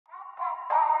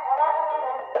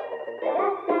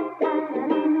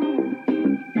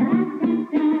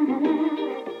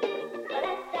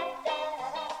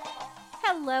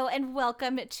Hello and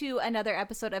welcome to another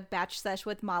episode of Batch Sesh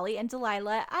with Molly and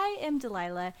Delilah. I am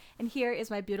Delilah, and here is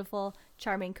my beautiful,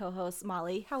 charming co-host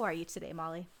Molly. How are you today,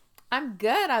 Molly? I'm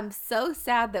good. I'm so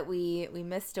sad that we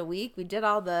missed a week. We did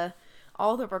all the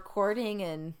recording,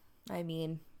 and I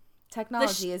mean,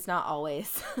 technology is not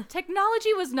always.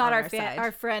 Technology was not on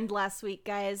our friend last week,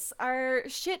 guys. Our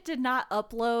shit did not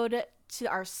upload to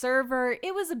our server.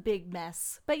 It was a big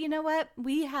mess. But you know what?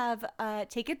 We have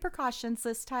taken precautions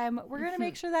this time. We're going to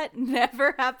make sure that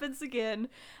never happens again.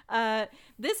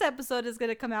 This episode is going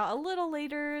to come out a little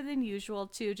later than usual,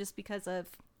 too, just because of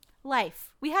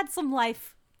life. We had some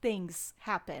life things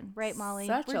happen, right, Molly?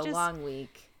 Such a long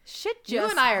week. Shit just You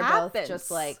and I are happens. both just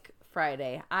like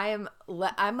Friday. I'm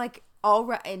like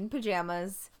all in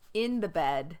pajamas in the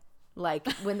bed. Like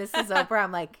when this is over,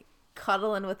 I'm like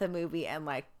cuddling with a movie and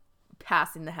like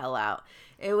passing the hell out.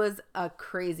 It was a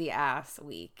crazy ass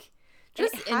week.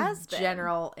 Just in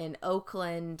general in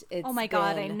Oakland. Oh my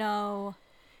God, I know.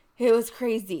 It was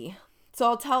crazy. So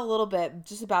I'll tell a little bit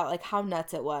just about like how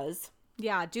nuts it was.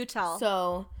 Yeah, do tell.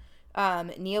 So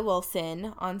Nia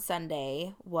Wilson on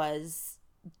Sunday was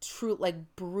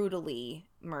brutally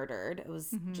murdered. It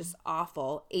was just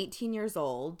awful. 18 years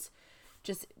old,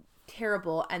 just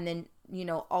terrible. And then, you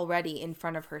know, already in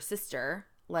front of her sister,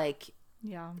 like,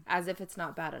 yeah, as if it's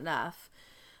not bad enough.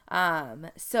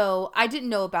 So I didn't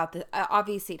know about the,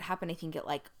 obviously it happened, I think at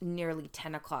like nearly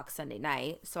 10 o'clock Sunday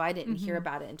night. So I didn't hear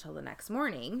about it until the next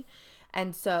morning.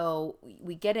 And so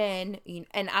we get in,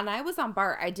 and I was on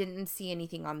BART. I didn't see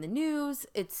anything on the news.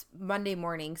 It's Monday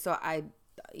morning, so I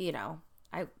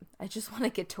just want to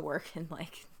get to work and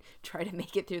like try to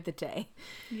make it through the day.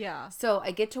 Yeah. So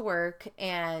I get to work,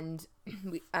 and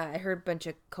I heard a bunch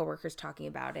of coworkers talking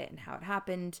about it and how it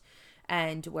happened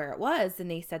and where it was, and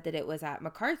they said that it was at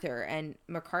MacArthur, and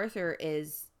MacArthur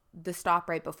is the stop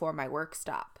right before my work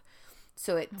stop.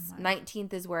 So it's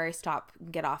 19th is where I stop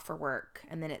and get off for work.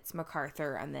 And then it's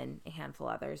MacArthur and then a handful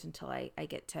of others until I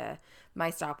get to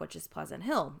my stop, which is Pleasant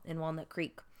Hill in Walnut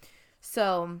Creek.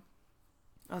 So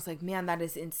I was like, man, that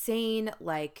is insane.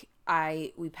 Like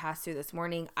we passed through this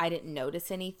morning. I didn't notice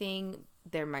anything.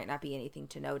 There might not be anything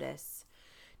to notice.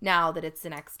 Now that it's the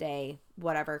next day,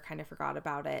 whatever, kind of forgot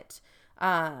about it.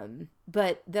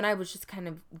 But then I was just kind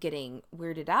of getting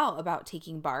weirded out about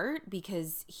taking BART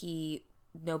because he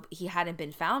hadn't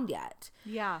been found yet.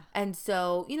 Yeah. And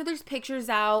so, you know, there's pictures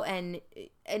out, and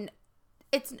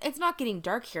it's not getting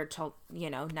dark here till,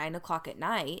 9 o'clock at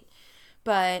night.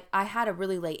 But I had a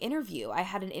really late interview. I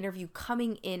had an interview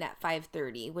coming in at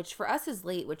 5:30, which for us is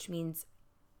late, which means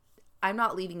I'm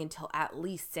not leaving until at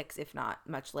least 6, if not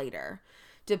much later,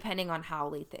 depending on how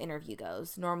late the interview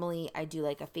goes. Normally I do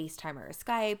like a FaceTime or a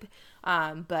Skype,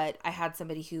 but I had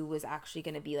somebody who was actually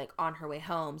going to be like on her way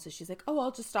home. So she's like, oh,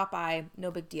 I'll just stop by. No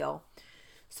big deal.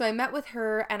 So I met with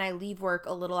her, and I leave work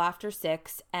a little after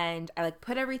 6, and I like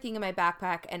put everything in my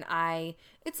backpack, and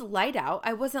it's light out.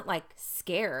 I wasn't like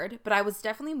scared, but I was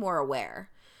definitely more aware.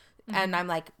 And I'm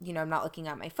like, I'm not looking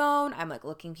at my phone. I'm like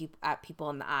looking at people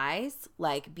in the eyes,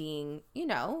 like being,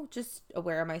 just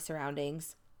aware of my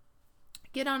surroundings.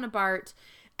 Get on a BART,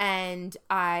 and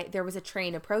there was a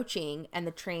train approaching, and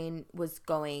the train was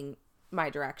going my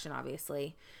direction,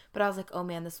 obviously. But I was like, oh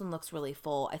man, this one looks really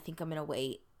full. I think I'm going to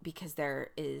wait because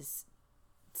there is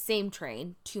same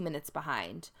train 2 minutes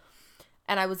behind.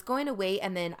 And I was going to wait,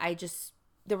 and then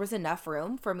there was enough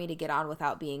room for me to get on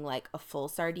without being like a full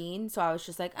sardine. So I was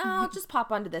just like, I'll just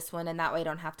pop onto this one, and that way I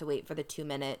don't have to wait for the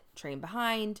 2-minute train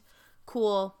behind.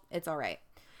 Cool. It's all right.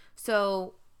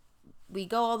 So we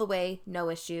go all the way, no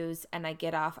issues, and I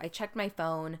get off. I checked my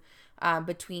phone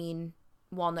between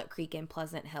Walnut Creek and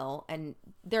Pleasant Hill, and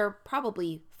they're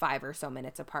probably 5 or so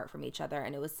minutes apart from each other,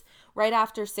 and it was right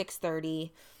after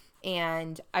 6:30,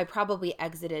 and I probably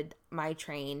exited my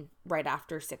train right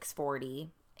after 6:40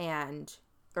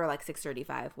 or like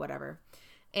 6:35, whatever.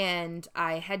 And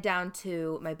I head down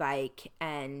to my bike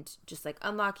and just like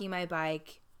unlocking my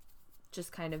bike,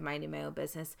 just kind of minding my own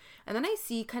business. And then I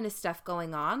see kind of stuff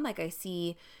going on. Like I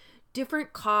see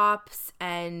different cops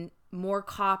and more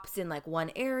cops in like one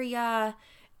area.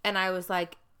 And I was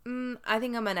like, I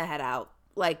think I'm going to head out.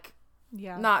 Like,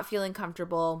 not feeling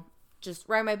comfortable. Just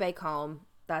ride my bike home.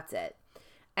 That's it.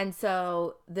 And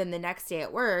so then the next day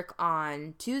at work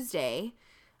on Tuesday,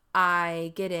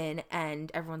 I get in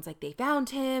and everyone's like, they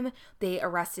found him. They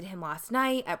arrested him last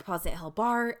night at Pleasant Hill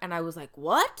BART. And I was like,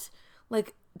 what?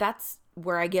 Like, that's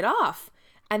where I get off.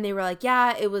 And they were like,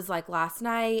 yeah, it was like last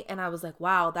night. And I was like,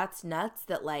 wow, that's nuts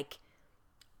that like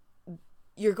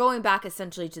you're going back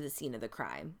essentially to the scene of the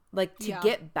crime. Like, to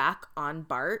get back on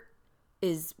Bart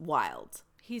is wild.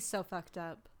 He's so fucked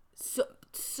up.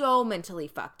 So mentally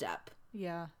fucked up.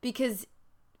 Yeah. Because,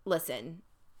 listen,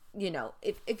 you know,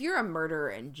 if you're a murderer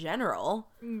in general,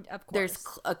 of course,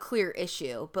 there's a clear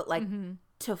issue. But, like,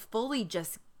 to fully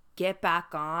just get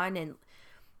back on and,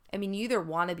 I mean, you either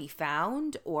want to be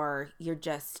found or you're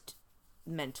just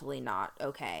mentally not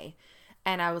okay.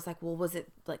 And I was like, well, was it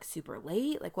like super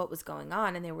late? Like, what was going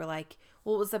on? And they were like,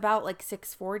 well, it was about like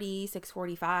 6:40,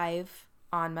 6:45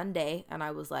 on Monday. And I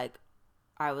was like,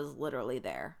 I was literally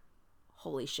there.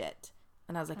 Holy shit.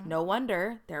 And I was like, no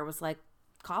wonder there was like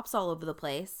cops all over the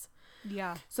place.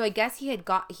 Yeah. So I guess he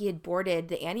had boarded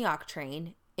the Antioch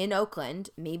train in Oakland,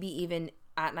 maybe even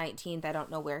at 19th. I don't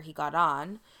know where he got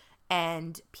on.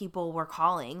 And people were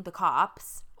calling the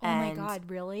cops. Oh my God,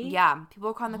 really? Yeah, people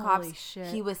were calling the cops. Holy shit.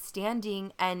 He was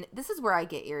standing, and this is where I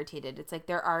get irritated. It's like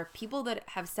there are people that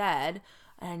have said,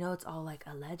 and I know it's all like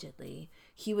allegedly,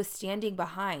 he was standing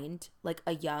behind like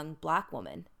a young black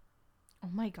woman. Oh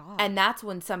my God. And that's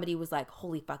when somebody was like,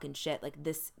 holy fucking shit, like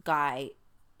this guy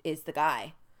is the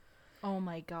guy. Oh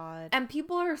my God. And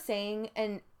people are saying,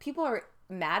 and people are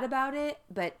mad about it,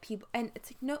 but people, and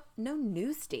it's like no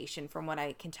news station from what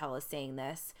I can tell is saying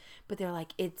this, but they're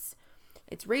like, it's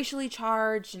racially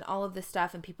charged and all of this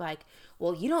stuff. And people are like,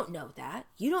 well, you don't know that.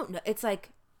 You don't know. It's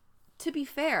like, to be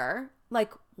fair,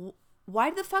 like,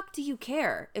 why the fuck do you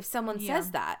care if someone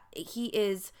says that? He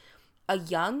is a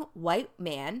young white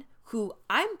man who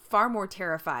I'm far more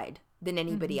terrified than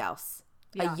anybody else.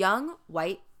 Yeah. A young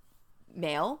white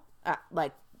male,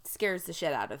 like, scares the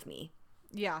shit out of me.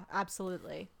 Yeah,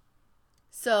 absolutely.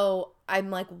 So I'm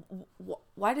like,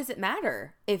 why does it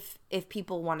matter if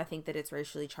people want to think that it's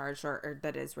racially charged or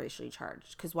that it's racially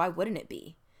charged? Because why wouldn't it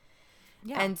be?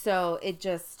 Yeah. And so it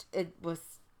was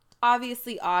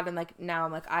obviously odd. And like, now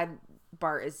I'm like,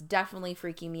 Bart is definitely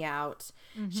freaking me out.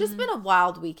 It's just been a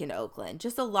wild week in Oakland.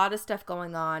 Just a lot of stuff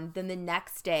going on. Then the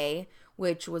next day,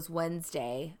 which was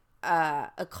Wednesday,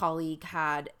 a colleague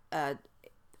had a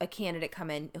candidate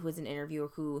come in who was an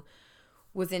interviewer who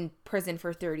was in prison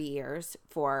for 30 years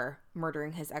for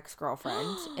murdering his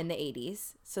ex-girlfriend in the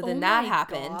 80s. So then that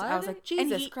happened. God. I was like,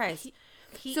 Jesus Christ.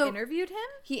 He interviewed him?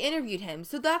 He interviewed him.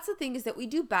 So that's the thing, is that we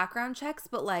do background checks,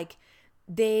 but like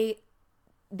they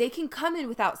can come in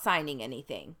without signing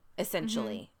anything,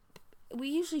 essentially. We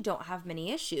usually don't have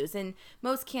many issues. And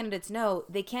most candidates know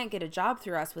they can't get a job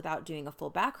through us without doing a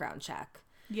full background check.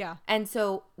 Yeah. And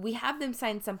so we have them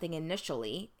sign something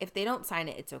initially. If they don't sign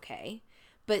it, it's okay.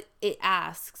 But it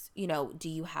asks, you know, do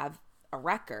you have a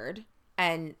record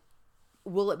and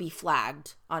will it be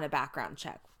flagged on a background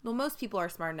check? Well, most people are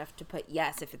smart enough to put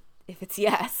yes if it's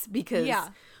yes, because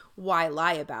why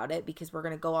lie about it? Because we're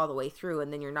going to go all the way through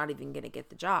and then you're not even going to get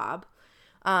the job.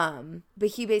 But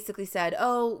he basically said,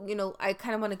 oh, you know, I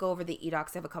kind of want to go over the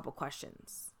eDocs. I have a couple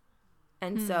questions.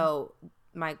 And so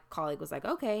my colleague was like,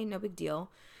 okay, no big deal.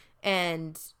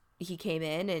 And he came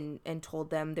in and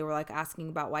told them, they were like asking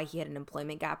about why he had an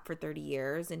employment gap for 30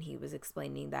 years. And he was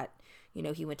explaining that, you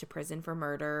know, he went to prison for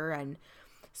murder. And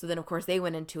so then of course they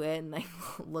went into it and like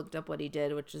looked up what he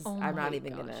did, which is, I'm not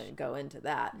even going to go into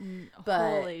that.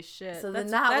 But holy shit. So then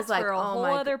that was like, for a whole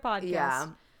other podcast. Yeah.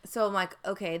 So I'm like,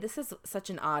 okay, this is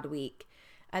such an odd week.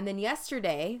 And then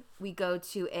yesterday we go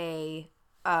to an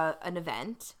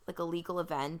event, like a legal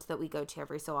event that we go to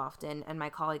every so often. And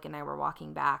my colleague and I were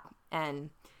walking back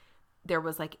and there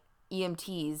was like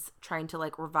EMTs trying to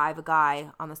like revive a guy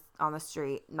on the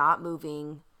street, not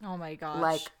moving. Oh my gosh.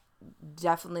 Like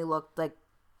definitely looked like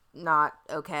not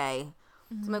okay.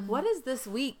 So I'm like, what is this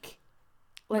week?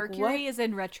 Like, Mercury is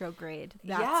in retrograde.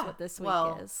 That's what this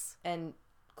week is. And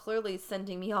clearly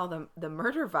sending me all the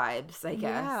murder vibes, I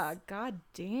guess. Yeah, god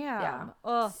damn. Yeah.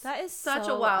 Oh, that is such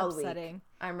so a wild upsetting. Week.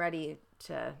 I'm ready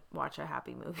to watch a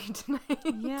happy movie tonight.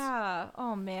 Yeah.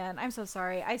 Oh man, I'm so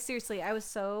sorry. I was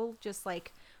so just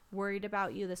like worried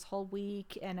about you this whole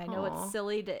week, and I know it's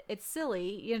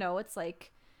silly, you know, it's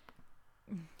like,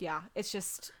 yeah, it's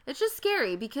just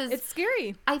scary because it's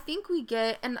scary. I think we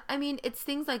get, and I mean, it's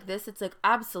things like this. It's like,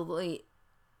 absolutely,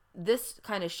 this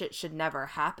kind of shit should never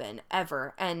happen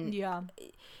ever. And yeah,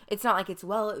 it's not like it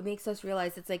makes us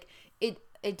realize it's like,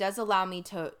 it does allow me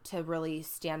to really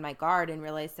stand my guard and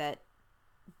realize that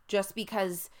just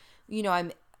because, you know,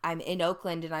 I'm in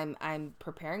Oakland and I'm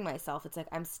preparing myself, it's like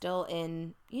I'm still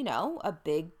in, you know, a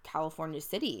big California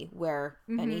city where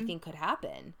anything could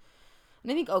happen.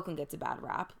 And I think Oakland gets a bad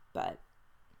rap, but,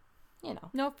 you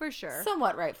know. No, for sure.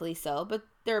 Somewhat rightfully so, but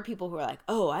there are people who are like,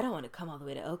 oh, I don't want to come all the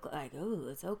way to Oakland. Like, oh,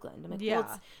 it's Oakland. I'm like, well,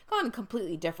 it's gone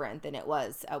completely different than it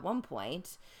was at one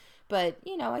point. But,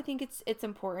 you know, I think it's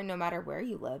important no matter where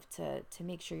you live to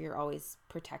make sure you're always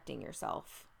protecting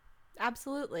yourself.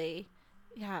 Absolutely.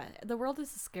 Yeah, the world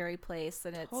is a scary place,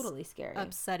 and it's Totally scary.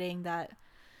 upsetting that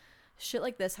shit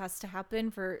like this has to happen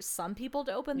for some people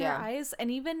to open their eyes, and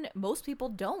even most people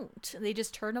don't. They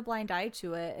just turn a blind eye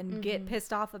to it and get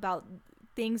pissed off about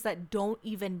things that don't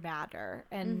even matter.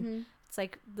 And it's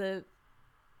like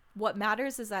what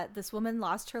matters is that this woman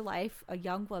lost her life, a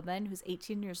young woman who's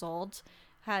 18 years old,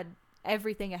 had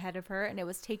everything ahead of her, and it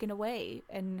was taken away,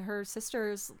 and her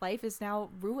sister's life is now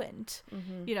ruined.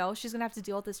 You know, she's gonna have to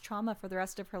deal with this trauma for the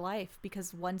rest of her life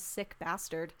because one sick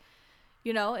bastard.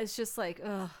 You know, it's just like,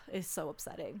 ugh, it's so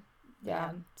upsetting.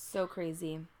 Yeah, so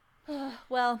crazy.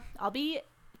 Well, I'll be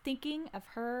thinking of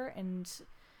her and,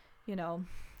 you know,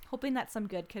 hoping that some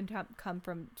good can come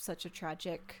from such a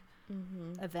tragic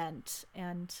event.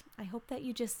 And I hope that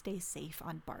you just stay safe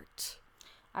on BART.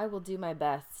 I will do my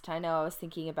best. I know I was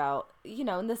thinking about, you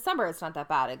know, in the summer it's not that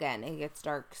bad. Again, it gets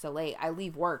dark so late. I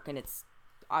leave work and it's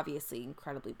obviously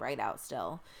incredibly bright out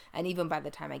still. And even by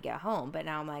the time I get home. But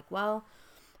now I'm like, well,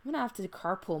 I'm going to have to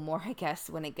carpool more, I guess,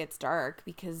 when it gets dark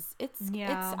because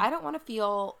I don't want to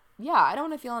feel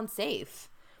unsafe.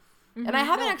 And I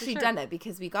haven't actually done it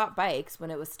because we got bikes when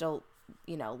it was still,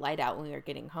 you know, light out when we were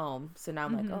getting home. So now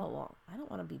I'm like, oh, well, I don't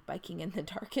want to be biking in the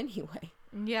dark anyway.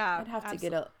 Yeah. I'd have to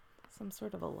get some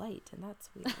sort of a light, and that's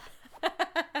weird.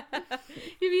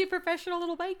 You'd be a professional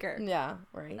little biker. Yeah,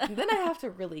 right. And then I have to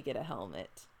really get a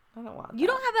helmet. I don't want that. You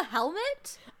don't have a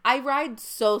helmet? I ride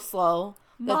so slow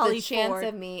that Molly the chance Ford.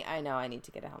 of me, I know I need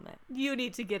to get a helmet. You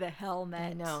need to get a helmet.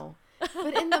 I know.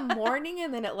 But in the morning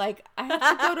and then I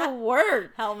have to go to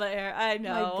work. Helmet hair. I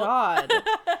know. My God.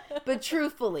 But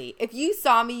truthfully, if you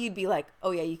saw me, you'd be like,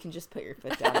 oh yeah, you can just put your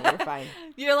foot down and you're fine.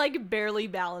 You're like barely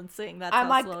balancing. That's I'm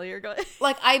how like, slow you're going.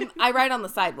 Like I ride on the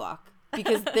sidewalk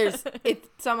because if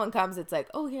someone comes, it's like,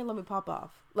 oh, here, let me pop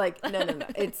off. Like, no.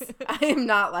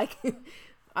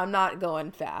 I'm not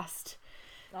going fast.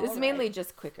 It's mainly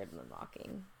just quicker than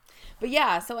walking. But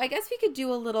yeah, so I guess we could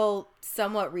do a little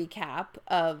somewhat recap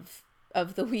of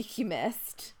the week you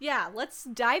missed. Yeah, let's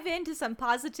dive into some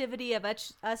positivity of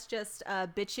us just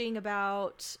bitching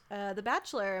about The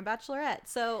Bachelor and Bachelorette.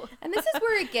 So, and this is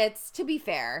where it gets, to be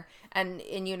fair, and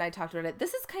you and I talked about it,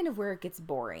 this is kind of where it gets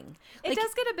boring. It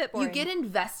does get a bit boring. You get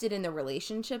invested in the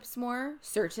relationships more,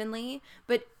 certainly,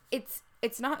 but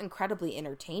it's not incredibly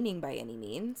entertaining by any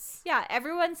means. Yeah,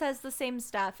 everyone says the same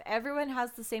stuff. Everyone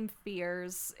has the same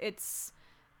fears. It's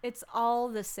all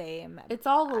the same. It's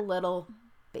all a little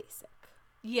basic.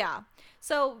 Yeah.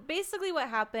 So basically what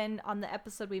happened on the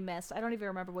episode we missed, I don't even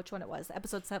remember which one it was,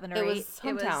 episode 7 or 8. It was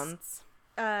Hometowns.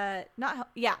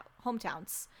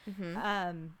 Hometowns.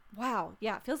 Wow.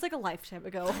 Yeah, it feels like a lifetime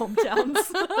ago, Hometowns.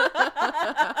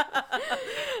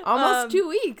 Almost 2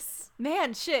 weeks.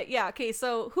 Man, shit. Yeah. Okay.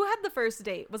 So who had the first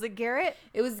date? Was it Garrett?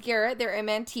 It was Garrett. They're in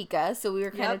Manteca. So we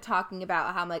were kind of talking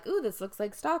about how I'm like, ooh, this looks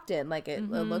like Stockton. Like it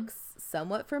looks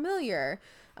somewhat familiar.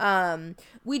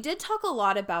 We did talk a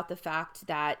lot about the fact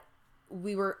that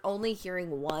we were only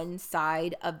hearing one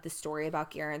side of the story about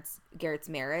Garrett's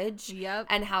marriage. Yep.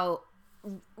 And how,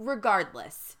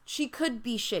 regardless, she could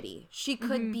be shitty. She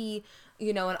could be,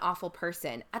 you know, an awful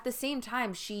person. At the same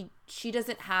time, she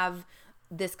doesn't have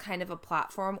this kind of a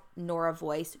platform, nor a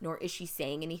voice, nor is she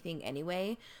saying anything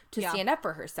anyway to stand up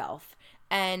for herself.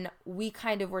 And we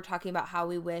kind of were talking about how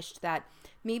we wished that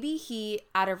maybe he,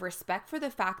 out of respect for the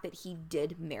fact that he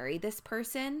did marry this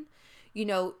person, you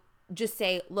know, just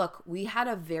say, look, we had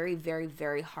a very, very,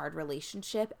 very hard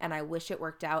relationship and I wish it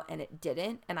worked out and it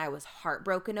didn't. And I was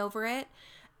heartbroken over it.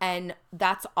 And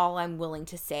that's all I'm willing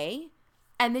to say.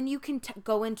 And then you can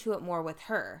go into it more with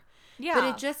her. Yeah. But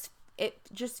it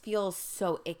just feels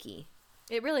so icky.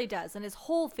 It really does. And his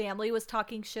whole family was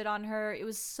talking shit on her. It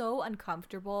was so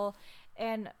uncomfortable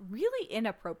and really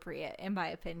inappropriate, in my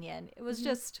opinion. It was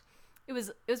just, it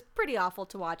was pretty awful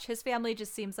to watch. His family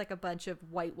just seems like a bunch of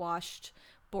whitewashed,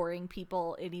 boring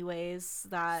people anyways.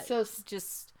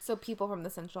 So people from the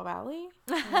Central Valley?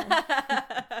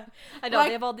 I know,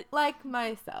 they have all like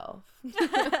myself.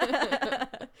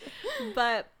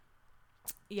 But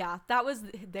yeah, that was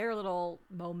their little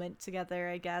moment together,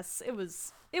 I guess. It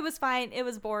was fine. It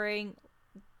was boring.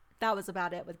 That was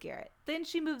about it with Garrett. Then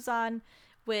she moves on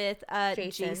with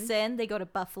Jason. They go to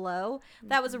Buffalo.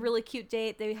 That was a really cute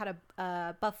date. They had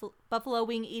a buffalo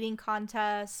wing eating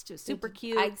contest. It was super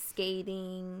cute. Ice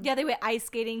skating. Yeah, they went ice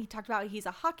skating. He talked about he's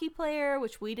a hockey player,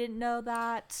 which we didn't know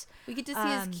that. We get to see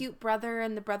his cute brother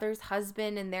and the brother's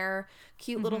husband and their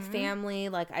cute little family.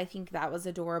 Like, I think that was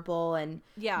adorable. And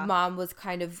Mom was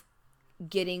kind of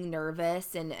getting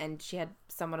nervous and she had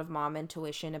somewhat of mom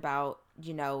intuition about,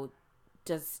 you know,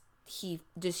 does she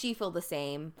feel the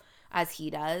same as he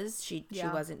does? She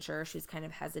wasn't sure. She was kind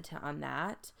of hesitant on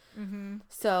that. Mm-hmm.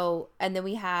 So, and then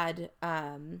we had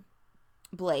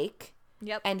Blake.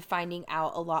 Yep. And finding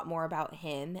out a lot more about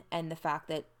him and the fact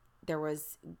that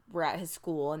we're at his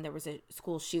school and there was a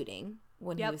school shooting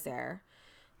when he was there.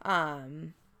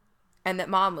 And that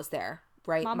mom was there,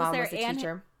 right? Mom was the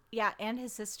teacher. And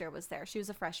his sister was there. She was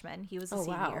a freshman. He was a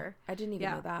senior. Wow. I didn't even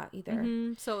know that either.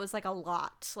 Mm-hmm. So it was like a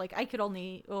lot. Like I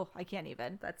can't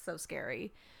even. That's so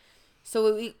scary.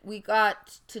 So we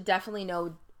got to definitely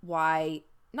know why,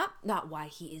 not why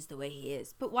he is the way he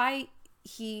is, but why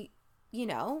he, you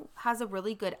know, has a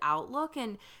really good outlook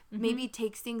and maybe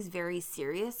takes things very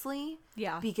seriously.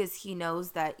 Yeah. Because he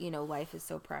knows that, you know, life is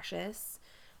so precious.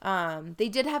 They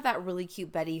did have that really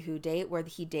cute Betty Who date where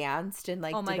he danced and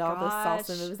like did all the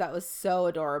salsa moves. That was so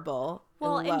adorable.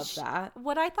 Well, I love that.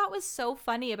 What I thought was so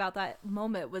funny about that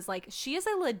moment was like she is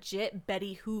a legit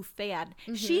Betty Who fan.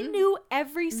 Mm-hmm. She knew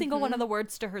every single one of the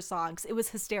words to her songs. It was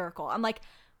hysterical. I'm like,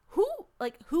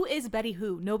 who is Betty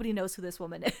Who? Nobody knows who this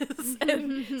woman is.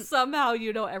 And somehow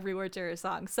you know every word to her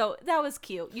song. So that was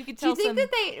cute. You could tell. Do you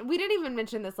think that we didn't even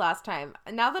mention this last time.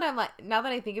 Now that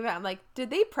I think of it, I'm like,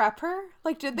 did they prep her?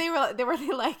 Like, were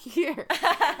they like, here?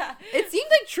 It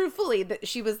seemed like truthfully that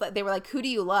she was like, they were like, who do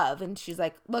you love? And she's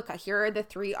like, look, here are the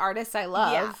 3 artists I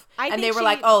love. Yeah, and they were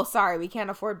like, oh, sorry, we can't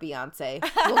afford Beyonce.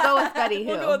 We'll go with Betty Who.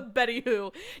 We'll go with Betty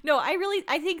Who. No,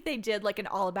 I think they did like an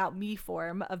All About Me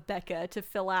form of Becca to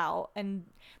fill out, and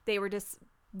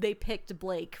they picked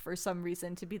Blake for some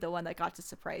reason to be the one that got to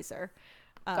surprise her.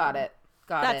 Got it.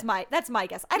 That's my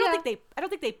guess. I don't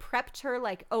think they prepped her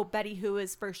like, oh, Betty Who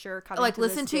is for sure coming. Like, to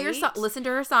listen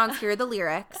to her songs, hear the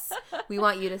lyrics. We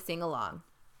want you to sing along.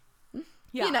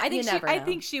 Yeah, I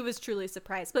think she was truly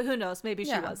surprised, but who knows? Maybe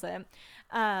she wasn't.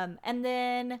 And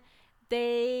then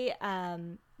they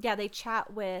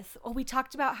chat with. Oh, we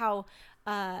talked about how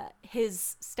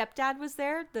his stepdad was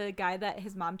there, the guy that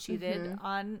his mom cheated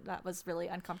on. That was really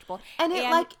uncomfortable. And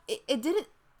it didn't.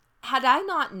 Had I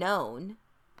not known,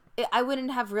 I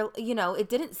wouldn't have it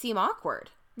didn't seem awkward.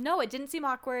 No, it didn't seem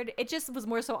awkward. It just was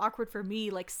more so awkward for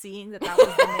me, like seeing that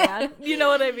was the man. You know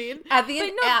what I mean? At the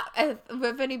end,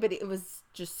 if anybody, it was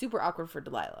just super awkward for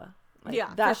Delilah. Like,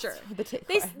 yeah, that's for sure. The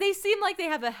takeaway. They seem like they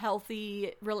have a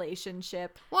healthy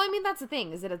relationship. Well, I mean, that's the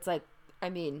thing, is that it's like, I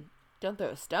mean, don't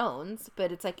throw stones,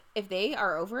 but it's like, if they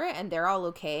are over it and they're all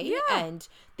okay and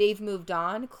they've moved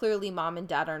on, clearly mom and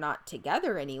dad are not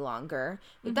together any longer,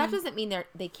 but that doesn't mean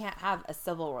they can't have a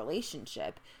civil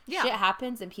relationship. Shit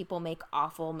happens and people make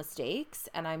awful mistakes,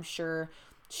 and I'm sure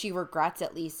she regrets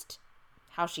at least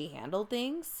how she handled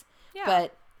things. Yeah.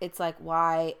 But it's like,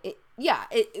 why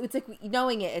it's like,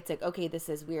 knowing it, it's like, okay, this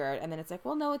is weird, and then it's like,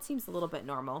 well, no, it seems a little bit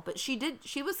normal. But she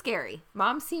was scary.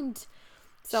 Mom seemed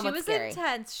somewhat scary. She was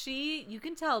intense. You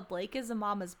can tell Blake is a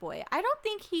mama's boy. I don't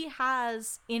think he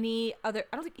has any other.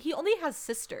 I don't think he only has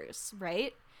sisters,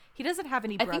 right? He doesn't have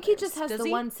any brothers. I think he just has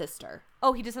one sister.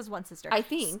 Oh, he just has one sister. I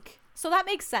think. So that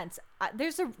makes sense.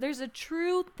 There's a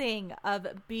true thing of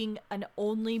being an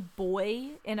only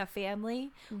boy in a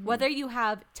family, whether you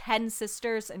have 10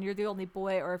 sisters and you're the only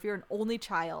boy, or if you're an only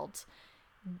child.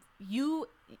 You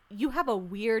have a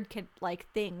weird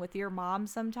thing with your mom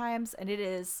sometimes, and it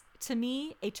is, to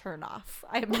me, a turnoff.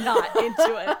 I am not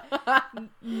into it.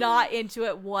 Not into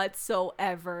it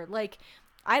whatsoever. Like,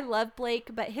 I love Blake,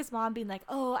 but his mom being like,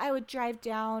 oh, I would drive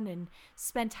down and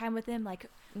spend time with him like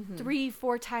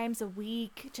 3-4 times a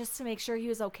week just to make sure he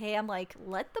was okay. I'm like,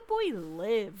 let the boy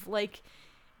live. Like,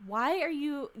 why are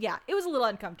you? Yeah, it was a little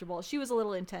uncomfortable. She was a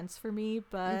little intense for me,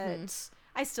 but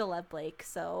I still love Blake,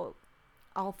 so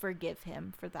I'll forgive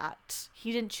him for that.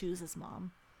 He didn't choose his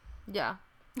mom. Yeah.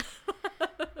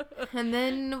 And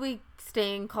then we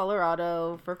stay in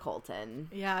Colorado for Colton.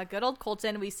 Yeah, good old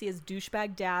Colton. We see his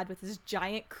douchebag dad with his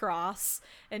giant cross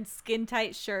and skin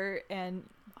tight shirt and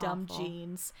dumb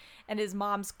jeans, and his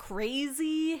mom's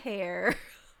crazy hair.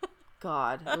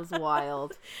 God, it was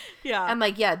wild. Yeah.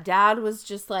 And dad was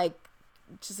just a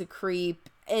creep.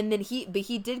 And then he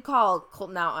did call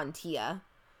Colton out on Tia.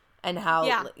 And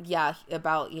how,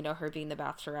 about, her being the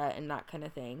bachelorette and that kind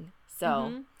of thing.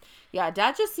 So,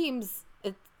 dad just seems,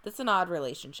 it's an odd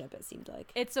relationship, it seemed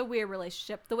like. It's a weird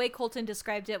relationship. The way Colton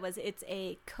described it was it's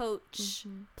a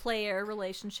coach-player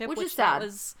relationship. Which is sad. It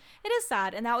is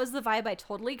sad, and that was the vibe I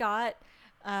totally got.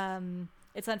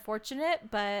 It's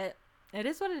unfortunate, but it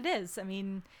is what it is. I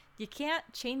mean, you can't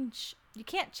change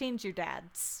your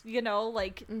dads,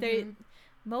 they...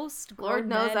 Most grown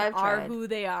men are who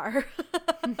they are.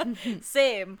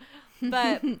 Same.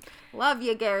 But love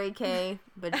you, Gary K,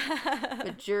 but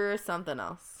you're something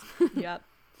else. Yep.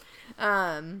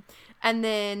 And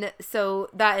then, so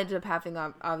that ended up happening,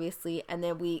 obviously. And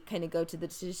then we kind of go to the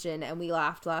decision, and we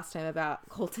laughed last time about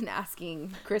Colton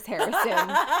asking Chris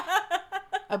Harrison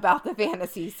about the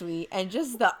fantasy suite and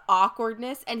just the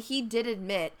awkwardness. And he did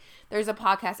admit there's a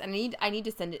podcast, and I need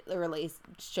to send it or at least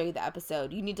show you the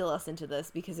episode. You need to listen to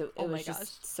this because it was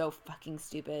just so fucking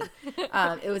stupid.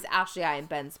 It was Ashley, I, and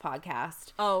Ben's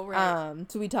podcast. Oh, right.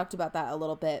 So we talked about that a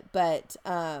little bit, but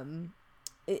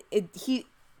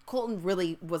Colton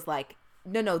really was like,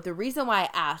 no, the reason why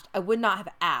I would not have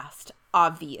asked,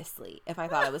 obviously, if I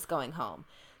thought I was going home.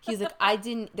 He's like,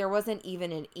 there wasn't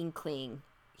even an inkling.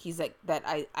 He's like, that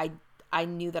I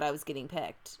knew that I was getting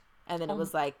picked. And then it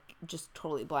was like, just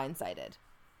totally blindsided.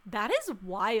 That is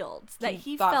wild that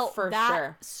he felt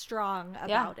that strong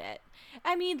about it.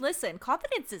 I mean, listen,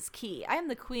 confidence is key. I am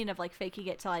the queen of like faking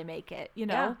it till I make it, you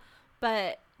know? Yeah.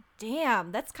 But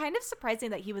damn, that's kind of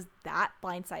surprising that he was that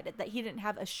blindsided, that he didn't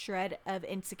have a shred of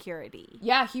insecurity.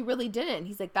 Yeah, he really didn't.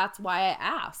 He's like, that's why I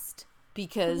asked.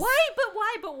 Because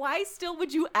But why still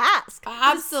would you ask?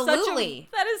 Absolutely.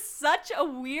 That is such a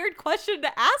weird question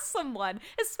to ask someone,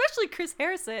 especially Chris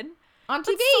Harrison. On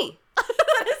TV.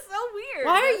 That is so weird.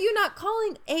 Why are you not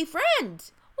calling a friend?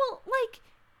 Well, like,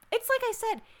 it's like I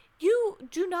said,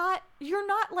 you're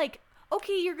not like,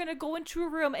 okay, you're going to go into a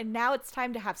room and now it's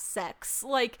time to have sex.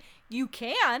 Like, you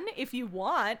can if you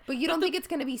want. But you don't think it's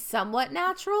going to be somewhat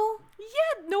natural?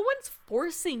 Yeah, no one's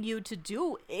forcing you to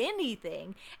do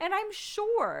anything. And I'm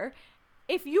sure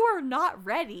if you are not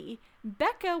ready,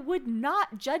 Becca would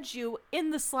not judge you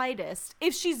in the slightest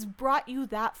if she's brought you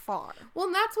that far. Well,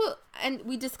 and that's what, and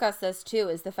we discussed this too,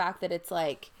 is the fact that it's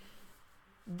like,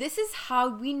 this is how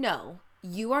we know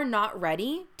you are not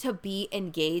ready to be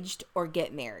engaged or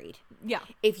get married. Yeah.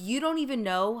 If you don't even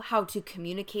know how to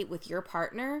communicate with your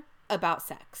partner about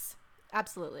sex.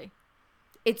 Absolutely.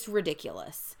 It's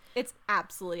ridiculous. It's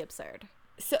absolutely absurd.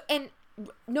 So, and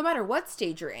no matter what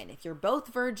stage you're in, if you're both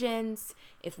virgins,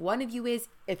 if one of you is,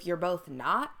 if you're both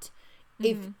not,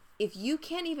 if you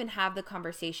can't even have the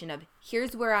conversation of,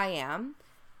 here's where I am,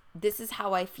 this is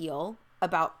how I feel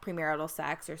about premarital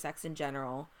sex or sex in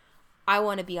general, I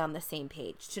want to be on the same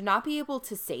page. To not be able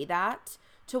to say that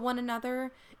to one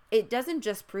another, it doesn't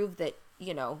just prove that,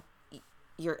 you know,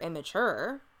 you're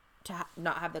immature to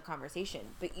not have the conversation,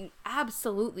 but you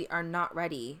absolutely are not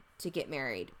ready to get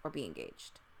married or be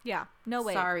engaged. Yeah, no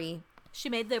way. Sorry. She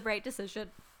made the right decision.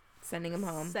 Sending him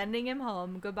home. Sending him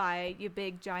home. Goodbye, you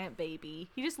big giant baby.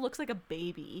 He just looks like a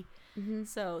baby. Mm-hmm.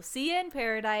 So, see you in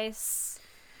paradise.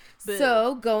 Boo.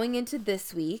 So, going into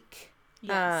this week.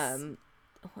 Yes.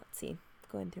 Let's see.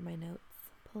 Going through my notes.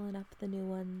 Pulling up the new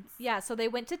ones. Yeah, so they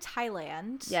went to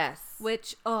Thailand. Yes.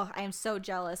 Which, I am so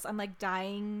jealous. I'm like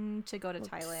dying to go to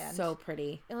Thailand. So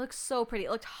pretty. It looks so pretty.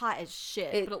 It looked hot as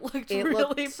shit, but it looked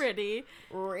really pretty.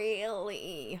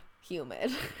 Really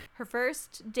humid. Her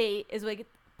first date is with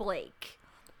Blake.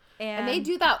 And they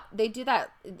do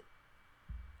that.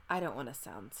 I don't want to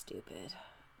sound stupid,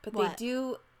 but what? They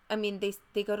do. I mean,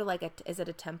 they go to like is it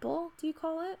a temple? Do you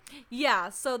call it? Yeah.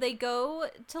 So they go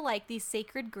to like these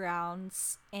sacred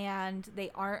grounds, and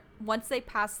once they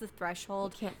pass the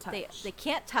threshold, they can't touch. They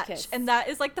can't touch, Kiss. And that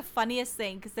is like the funniest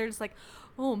thing because they're just like,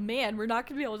 oh man, we're not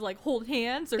gonna be able to like hold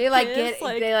hands or they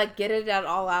get it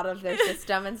all out of their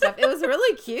system and stuff. It was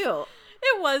really cute.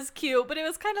 It was cute, but it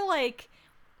was kind of like,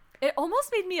 it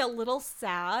almost made me a little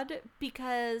sad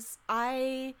because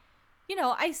I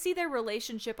see their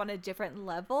relationship on a different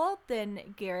level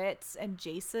than Garrett's and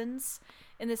Jason's,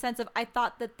 in the sense of I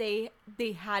thought that they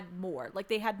had more. Like,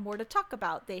 they had more to talk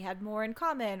about. They had more in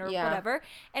common or whatever.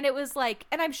 And it was like,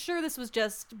 and I'm sure this was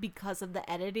just because of the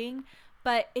editing,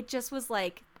 but it just was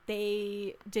like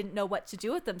they didn't know what to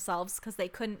do with themselves because they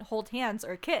couldn't hold hands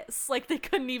or kiss. Like, they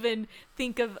couldn't even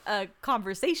think of a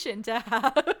conversation to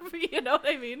have. You know what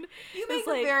I mean? You make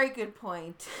a very good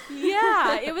point.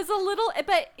 Yeah, it was a little,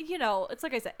 but it's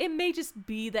like I said, it may just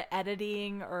be the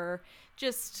editing, or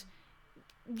just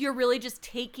you're really just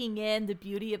taking in the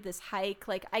beauty of this hike.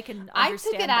 Like, I can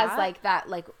understand. I took it as like that,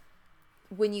 like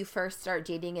when you first start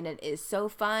dating and it is so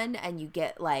fun and you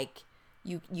get like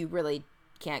you really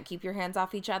can't keep your hands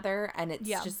off each other, and it's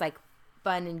just like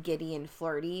fun and giddy and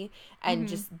flirty, and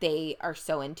just they are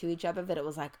so into each other that it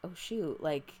was like, oh shoot,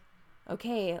 like,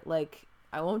 okay, like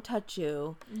I won't touch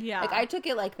you. Yeah, like I took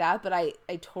it like that, but I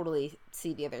totally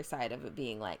see the other side of it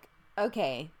being like,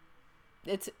 okay,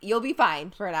 you'll be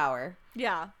fine for an hour.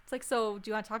 Yeah, it's like, so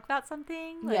do you want to talk about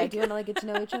something? Like, yeah, do you want to like get to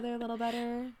know each other a little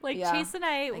better? Like, Chase and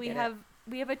I we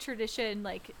have a tradition,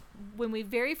 like when we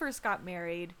very first got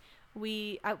married,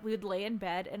 we would lay in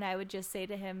bed and I would just say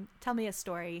to him, tell me a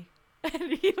story.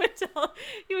 And he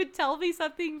would tell me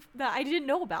something that I didn't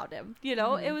know about him. You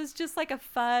know, it was just like a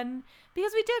fun,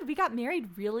 because we got married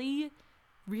really,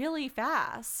 really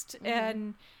fast.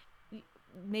 And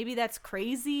maybe that's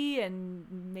crazy, and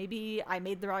maybe I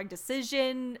made the wrong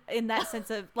decision in that sense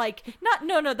of like,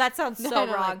 no, that sounds so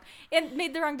wrong. And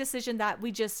made the wrong decision that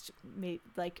we just made,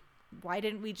 like, why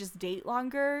didn't we just date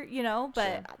longer, you know?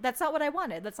 But that's not what I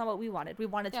wanted. That's not what we wanted. We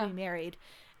wanted to be married.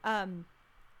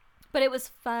 But it was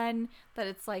fun that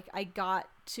it's like I got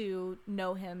to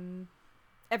know him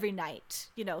every night,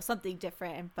 you know, something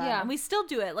different and fun. And we still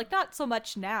do it, like, not so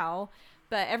much now,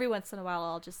 but every once in a while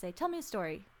I'll just say, tell me a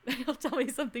story. He'll tell me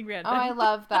something random. Oh, I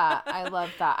love that.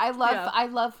 I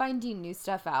love finding new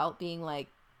stuff out, being like,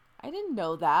 I didn't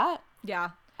know that.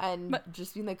 Yeah. And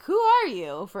just being like, who are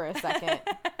you for a second?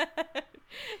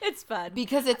 It's fun.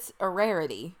 Because it's a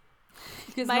rarity.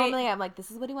 Because normally I'm like, this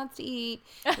is what he wants to eat.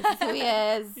 This is who he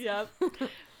is. Yep.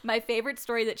 My favorite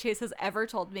story that Chase has ever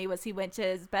told me was he went to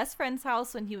his best friend's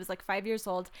house when he was like 5 years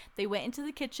old. They went into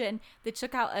the kitchen. They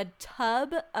took out a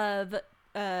tub of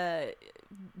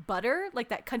butter, like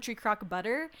that country crock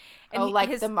butter. And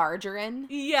the margarine?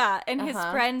 Yeah. And his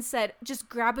friend said, just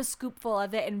grab a scoopful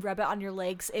of it and rub it on your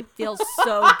legs. It feels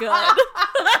so good.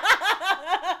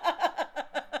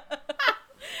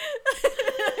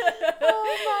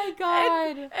 Oh my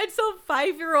God. And so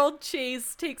 5-year-old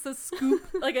Chase takes a scoop,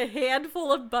 like a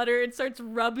handful of butter, and starts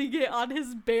rubbing it on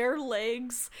his bare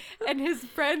legs. And his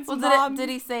friend's mom... Did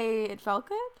he say it felt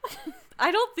good?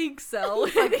 I don't think so.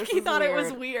 I think he thought it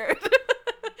was weird.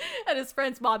 And his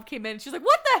friend's mom came in and she's like,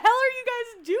 what the hell are you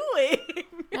guys doing?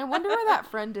 I wonder where that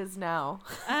friend is now.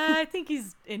 I think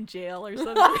he's in jail or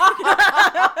something.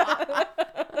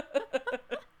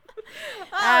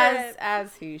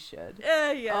 As he should.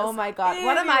 Yes. Oh my God. Anyways.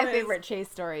 One of my favorite Chase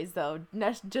stories, though,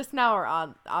 just now we're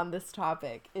on this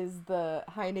topic, is the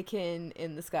Heineken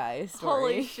in the sky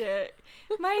story. Holy shit.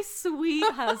 My sweet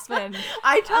husband.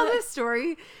 I tell this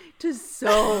story to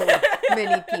so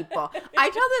many people. I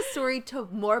tell this story to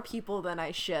more people than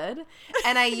I should.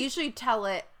 And I usually tell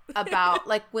it about,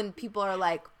 like, when people are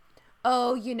like,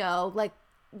 oh, you know, like,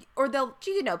 or they'll,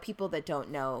 you know, people that don't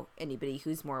know anybody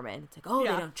who's Mormon. It's like, oh, they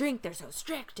don't drink. They're so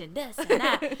strict and this and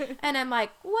that. And I'm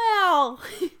like, well,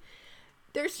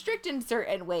 they're strict in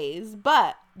certain ways,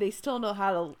 but they still know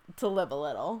how to live a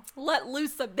little. Let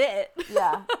loose a bit.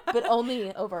 Yeah, but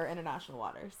only over international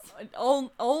waters.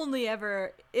 Only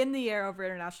ever in the air over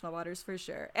international waters, for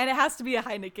sure. And it has to be a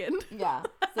Heineken. Yeah,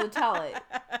 so tell it.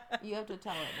 You have to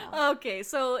tell it now. Okay,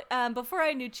 so before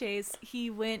I knew Chase, he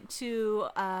went to...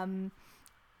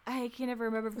 I can't ever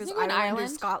remember if it was Ireland or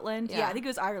Scotland. Yeah, I think it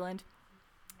was Ireland.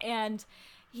 And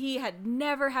he had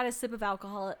never had a sip of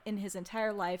alcohol in his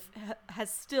entire life,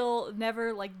 has still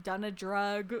never, like, done a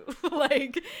drug.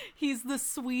 Like, he's the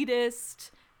sweetest,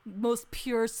 most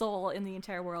pure soul in the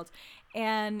entire world.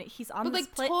 And he's on this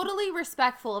totally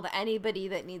respectful of anybody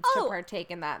that needs to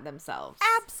partake in that themselves.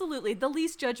 Absolutely. The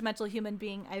least judgmental human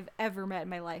being I've ever met in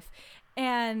my life.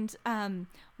 And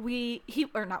he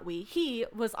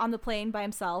was on the plane by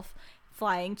himself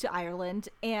flying to Ireland,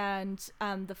 and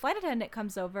the flight attendant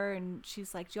comes over and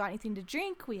she's like, do you want anything to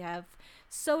drink? We have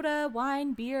soda,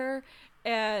 wine, beer.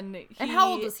 And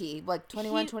how old was he? Like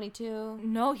 21, 22?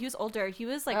 No, he was older. He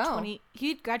was like 20.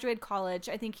 He graduated college.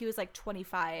 I think he was like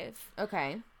 25.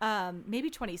 Okay. Maybe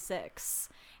 26.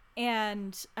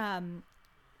 And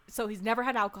so he's never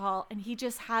had alcohol, and he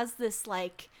just has this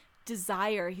like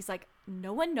desire. He's like,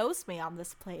 no one knows me on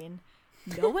this plane.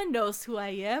 No one knows who I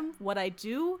am, what I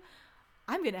do.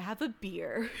 I'm gonna have a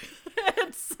beer.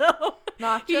 And so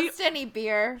not just any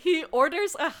beer. He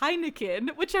orders a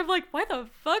Heineken, which I'm like, why the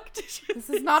fuck did you? This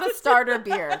is not a starter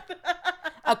beer.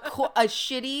 A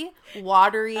shitty,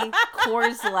 watery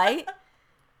Coors Light,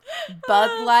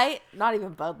 Bud Light, not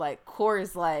even Bud Light,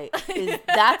 Coors Light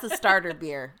that's a starter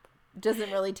beer.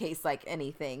 Doesn't really taste like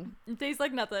anything. It tastes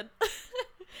like nothing.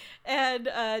 And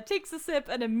takes a sip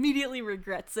and immediately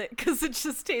regrets it because it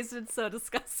just tasted so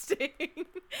disgusting.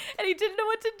 And he didn't know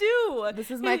what to do.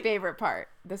 This is my favorite part.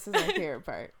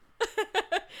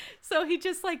 So he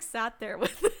just like sat there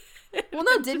with it. Well,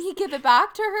 no, didn't he give it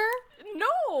back to her?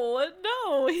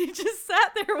 No, he just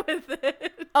sat there with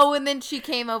it. Oh, and then she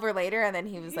came over later and then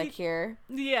he was like, here.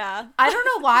 Yeah. I don't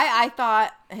know why I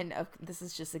thought, and this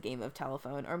is just a game of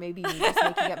telephone, or maybe me just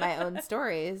making up my own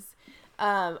stories.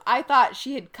 I thought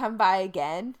she had come by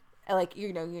again, like,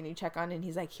 you know, you check on, and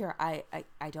he's like, here, I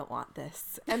don't want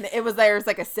this. And there was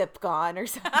like a sip gone or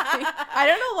something. I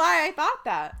don't know why I thought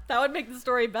that. That would make the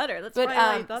story better. That's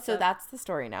why I thought so that's the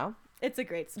story now. It's a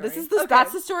great story.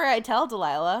 That's the story I tell,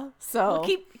 Delilah. So well,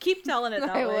 keep telling it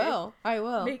that way. I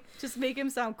will. Just make him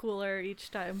sound cooler each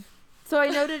time. So I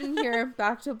noted in here,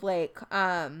 back to Blake.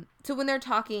 So when they're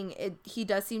talking, he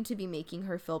does seem to be making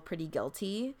her feel pretty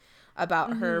guilty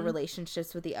about her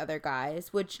relationships with the other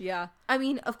guys, which, yeah, I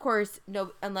mean, of course,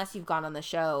 no, unless you've gone on the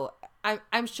show,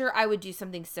 I'm sure I would do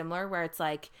something similar where it's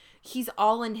like, he's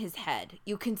all in his head.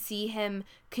 You can see him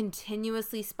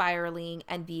continuously spiraling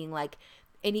and being like,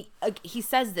 and he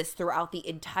says this throughout the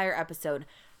entire episode,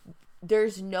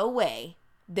 there's no way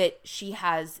that she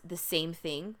has the same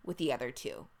thing with the other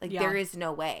two. Like, there is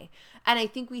no way. And I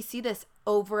think we see this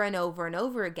over and over and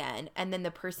over again, and then the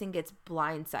person gets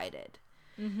blindsided.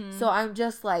 Mm-hmm. So I'm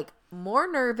just like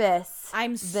more nervous.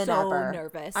 I'm than so ever.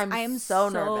 nervous. I am so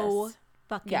nervous.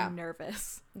 Fucking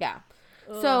nervous. Yeah.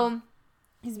 Ugh. So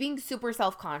he's being super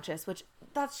self-conscious, which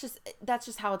that's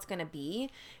just how it's gonna be.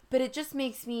 But it just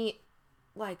makes me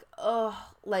like,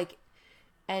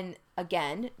 and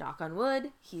again, knock on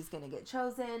wood, he's gonna get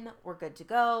chosen. We're good to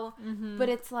go. Mm-hmm. But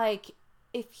it's like,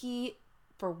 if he,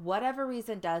 for whatever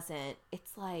reason, doesn't,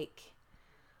 it's like,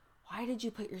 why did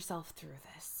you put yourself through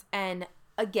this? And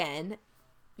again,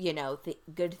 you know,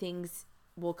 good things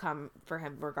will come for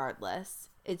him regardless.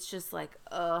 It's just like,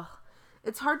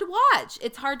 it's hard to watch.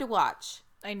 It's hard to watch.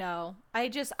 I know.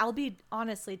 I'll be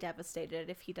honestly devastated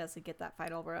if he doesn't get that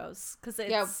final rose. Cause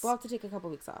we'll have to take a couple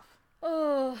weeks off.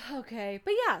 Oh, okay.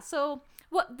 But yeah, so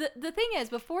what the thing is,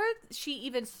 before she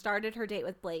even started her date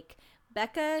with Blake,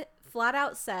 Becca flat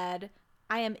out said,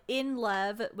 I am in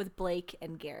love with Blake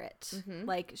and Garrett. Mm-hmm.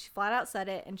 Like, she flat out said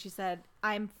it, and she said,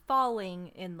 I'm falling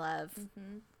in love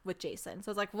with Jason. So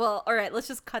I was like, well, all right, let's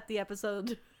just cut the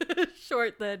episode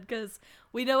short then, because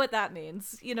we know what that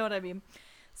means. You know what I mean?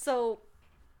 So...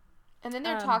 And then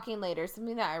they're talking later.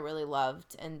 Something that I really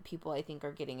loved and people I think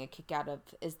are getting a kick out of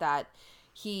is that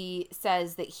he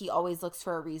says that he always looks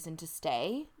for a reason to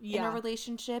stay in a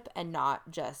relationship and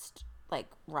not just like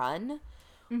run,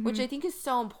 which I think is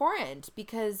so important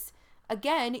because,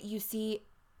 again, you see,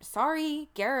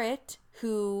 Garrett,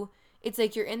 who it's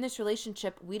like you're in this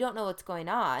relationship. We don't know what's going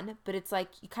on, but it's like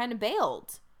you kind of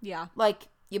bailed. Yeah. Like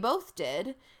you both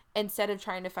did instead of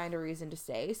trying to find a reason to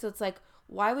stay. So it's like,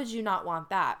 why would you not want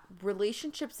that?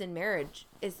 Relationships in marriage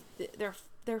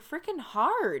they're freaking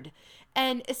hard.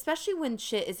 And especially when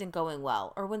shit isn't going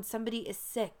well or when somebody is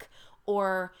sick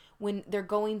or when they're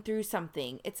going through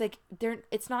something. It's like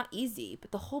it's not easy,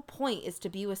 but the whole point is to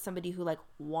be with somebody who like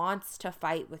wants to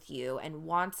fight with you and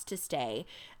wants to stay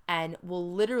and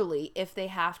will literally, if they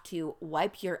have to,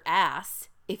 wipe your ass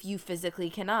if you physically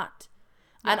cannot.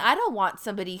 Yeah. And I don't want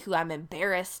somebody who I'm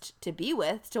embarrassed to be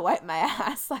with to wipe my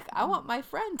ass. Like, I want my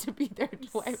friend to be there to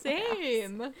wipe my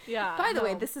ass. Yeah. By the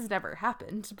way, this has never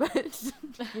happened, but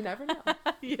you never know.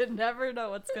 You never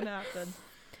know what's going to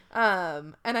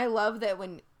happen. And I love that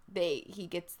when he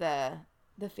gets the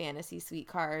fantasy suite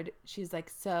card, she's like,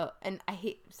 so, and I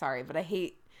hate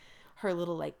her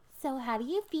little like, so how do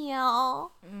you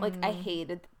feel? Like, I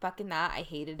hated fucking that. I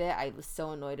hated it. I was so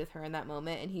annoyed with her in that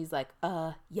moment. And he's like,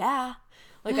 yeah.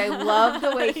 Like, I love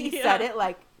the way he said it.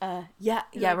 Like, yeah,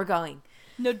 we're going.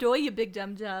 No doy, you big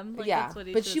dum-dum. Like, yeah, that's what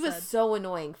he but she was said. so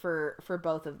annoying for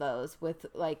both of those with,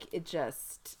 like, it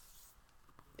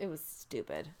was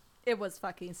stupid. It was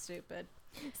fucking stupid.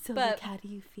 So, like, how do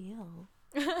you feel?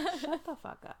 Shut the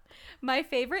fuck up. My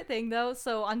favorite thing, though,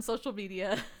 so on social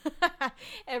media,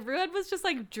 everyone was just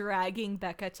like dragging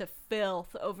Becca to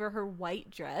filth over her white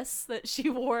dress that she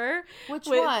wore. Which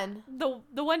one?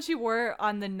 The one she wore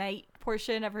on the night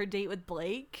portion of her date with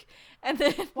Blake. And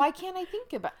then why can't I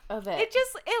think of it?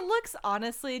 It looks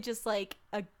honestly just like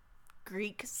a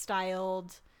Greek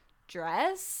styled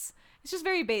dress. It's just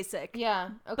very basic. Yeah.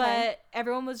 Okay. But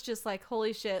everyone was just like,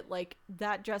 holy shit, like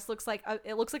that dress looks like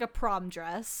a prom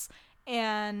dress.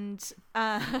 And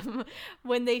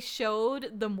when they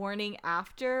showed the morning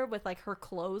after with like her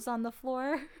clothes on the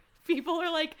floor, people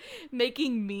are like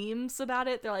making memes about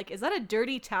it. They're like, is that a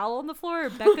dirty towel on the floor or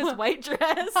Becca's white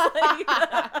dress? Like,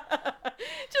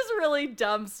 just really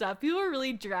dumb stuff. People were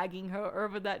really dragging her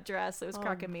over that dress. It was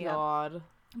cracking me up.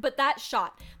 But the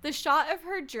shot of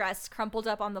her dress crumpled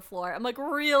up on the floor. I'm like,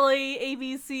 really,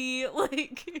 ABC?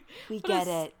 Like, we get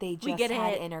it. They just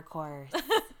had intercourse.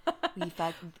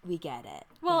 We get it.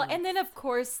 Well, and then of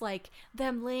course, like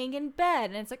them laying in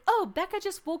bed, and it's like, oh, Becca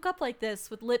just woke up like this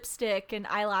with lipstick and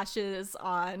eyelashes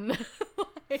on,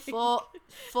 like,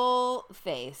 full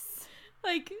face,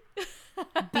 like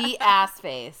beat ass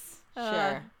face.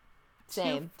 Sure,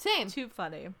 same. Too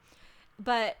funny.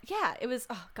 But yeah, it was,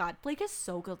 oh God, Blake is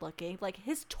so good looking. Like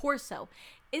his torso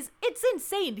it's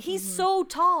insane. He's so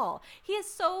tall. He is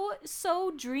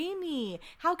so dreamy.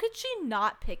 How could she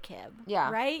not pick him?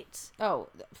 Yeah. Right? Oh,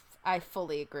 I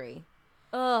fully agree.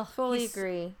 Ugh. Fully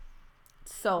agree.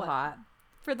 So What? hot.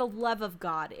 For the love of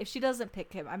God, if she doesn't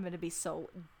pick him, I'm going to be so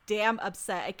damn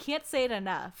upset. I can't say it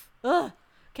enough. Ugh.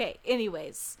 Okay,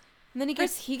 anyways. And then he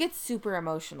gets super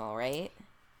emotional, right?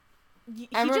 He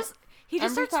just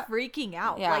starts freaking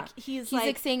out. Yeah. Like he's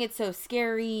like saying it's so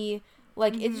scary.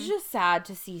 Like it's just sad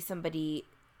to see somebody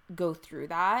go through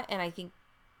that, and I think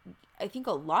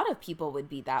a lot of people would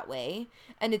be that way.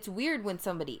 And it's weird when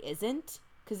somebody isn't,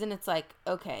 because then it's like,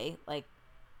 okay, like,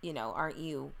 you know, aren't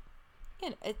you?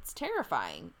 And it's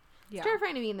terrifying. Yeah. It's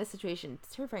terrifying to be in this situation.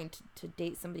 It's terrifying to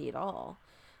date somebody at all.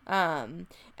 And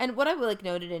what I like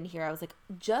noted in here, I was like,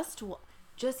 just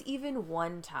even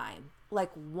one time,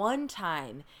 like one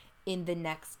time in the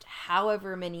next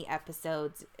however many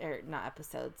episodes, or not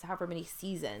episodes, however many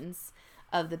seasons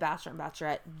of The Bachelor and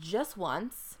Bachelorette, just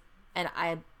once, and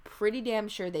I'm pretty damn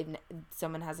sure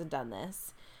someone hasn't done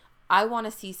this. I want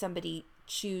to see somebody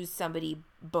choose somebody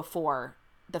before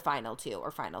the final 2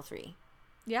 or final 3.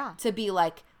 yeah. To be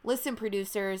like, listen,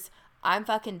 producers, I'm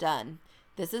fucking done.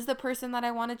 This is the person that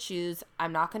I want to choose.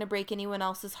 I'm not going to break anyone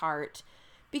else's heart.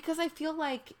 Because I feel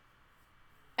like,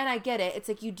 and I get it, it's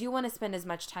like you do want to spend as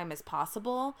much time as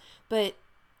possible. But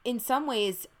in some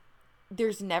ways,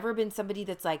 there's never been somebody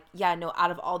that's like, yeah, no,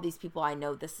 out of all these people, I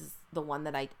know this is the one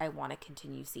that I want to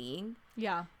continue seeing.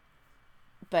 Yeah.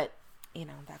 But, you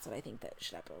know, that's what I think that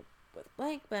should happen with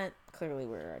Blake. But clearly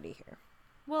we're already here.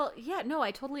 Well, yeah, no,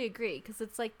 I totally agree, because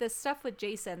it's like this stuff with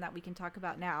Jason that we can talk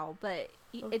about now, but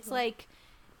it's like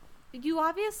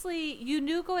you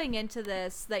knew going into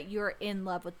this that you're in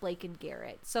love with Blake and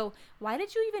Garrett. So why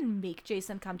did you even make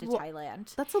Jason come to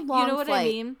Thailand? That's a long You know what I flight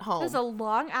mean? home. There's a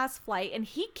long ass flight, and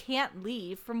he can't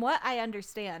leave. From what I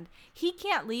understand, he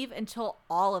can't leave until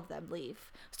all of them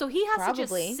leave. So he has to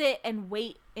just sit and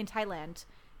wait in Thailand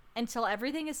until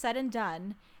everything is said and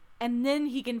done, and then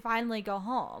he can finally go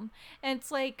home. And it's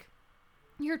like,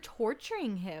 you're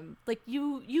torturing him. Like,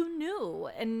 you knew.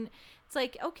 And it's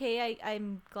like, okay,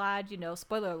 I'm glad, you know,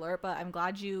 spoiler alert, but I'm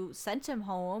glad you sent him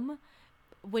home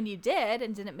when you did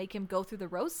and didn't make him go through the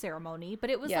rose ceremony.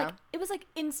 But it was like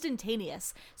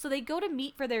instantaneous. So they go to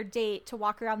meet for their date to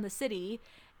walk around the city.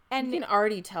 And you can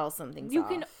already tell something's off.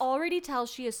 can already tell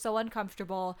she is so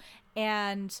uncomfortable.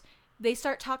 And they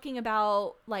start talking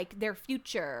about, like, their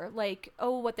future, like,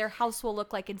 oh, what their house will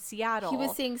look like in Seattle. He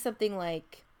was saying something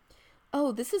like,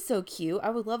 oh, this is so cute.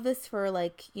 I would love this for,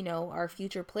 like, you know, our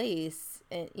future place,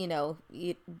 and, you know,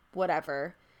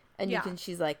 whatever. And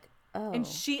she's like, oh. And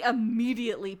she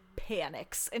immediately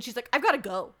panics. And she's like, I've got to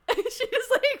go. And she just,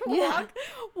 like,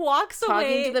 walks away.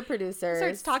 Talking to the producer.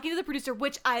 Starts talking to the producer,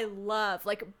 which I love.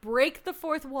 Like, break the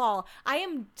fourth wall. I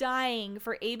am dying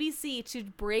for ABC to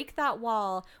break that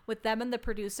wall with them and the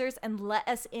producers and let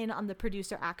us in on the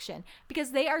producer action.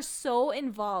 Because they are so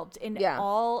involved in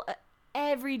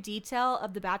every detail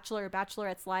of the Bachelor or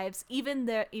Bachelorette's lives, even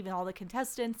all the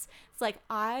contestants. It's like,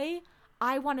 I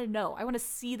want to know. I want to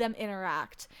see them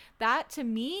interact. That, to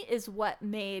me, is what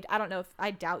made, I don't know, if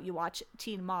I doubt you watch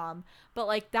Teen Mom, but,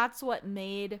 like, that's what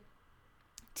made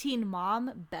Teen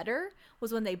Mom better,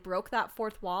 was when they broke that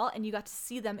fourth wall and you got to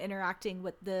see them interacting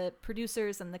with the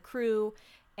producers and the crew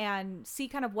and see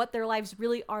kind of what their lives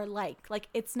really are like. Like,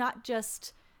 it's not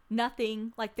just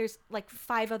nothing. Like, there's, like,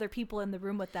 5 other people in the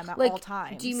room with them at all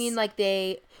times. Do you mean, like,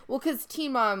 because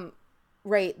Teen Mom,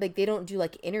 right, like, they don't do,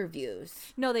 like,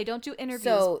 interviews. No, they don't do interviews.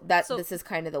 So this is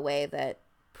kind of the way that.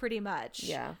 Pretty much.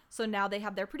 Yeah. So now they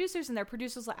have their producers, and their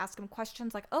producers will ask them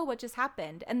questions like, oh, what just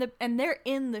happened? And they're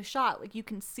in the shot. Like, you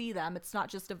can see them. It's not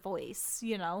just a voice,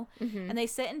 you know? Mm-hmm. And they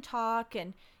sit and talk,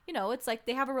 and, you know, it's like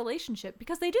they have a relationship,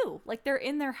 because they do. Like, they're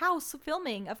in their house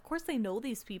filming. Of course they know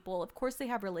these people. Of course they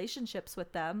have relationships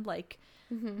with them. Like,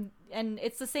 mm-hmm. And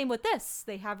it's the same with this.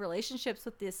 They have relationships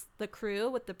with the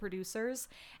crew, with the producers,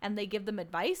 and they give them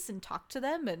advice and talk to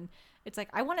them. And it's like,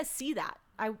 I want to see that.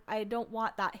 I don't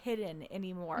want that hidden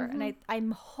anymore. Mm-hmm. And I'm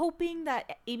hoping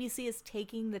that ABC is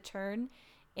taking the turn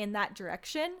in that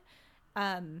direction.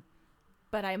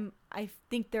 But I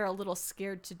think they're a little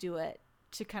scared to do it,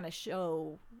 to kind of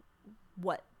show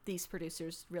what these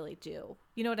producers really do.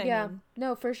 You know what I mean? Yeah,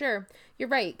 no, for sure. You're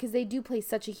right, because they do play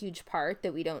such a huge part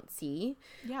that we don't see.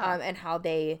 Yeah. And how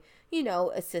they, you know,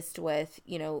 assist with,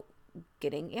 you know,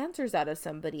 getting answers out of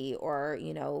somebody, or,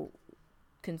 you know,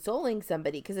 consoling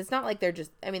somebody. Because it's not like they're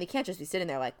just, I mean, they can't just be sitting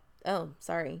there like, oh,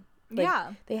 sorry. Like,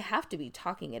 yeah. They have to be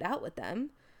talking it out with them.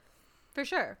 For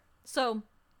sure. So,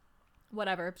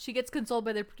 whatever. She gets consoled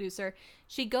by the producer.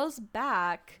 She goes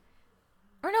back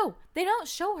Or no, they don't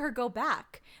show her go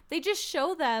back. They just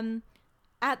show them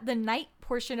at the night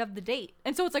portion of the date.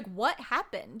 And so it's like, what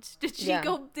happened? Did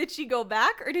she go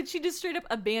back, or did she just straight up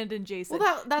abandon Jason?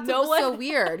 Well, that's what was so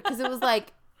weird, because it was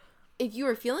like, if you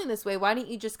were feeling this way, why didn't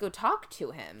you just go talk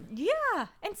to him? Yeah,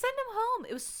 and send him home.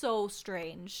 It was so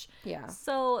strange. Yeah.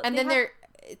 So and then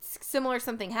it's similar,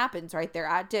 something happens, right? They're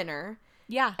at dinner.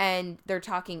 Yeah. And they're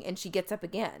talking, and she gets up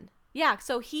again. Yeah,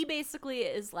 so he basically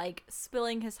is like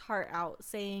spilling his heart out,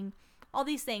 saying all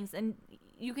these things, and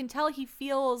you can tell he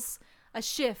feels a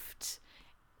shift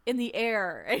in the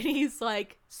air, and he's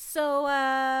like, so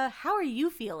how are you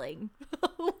feeling?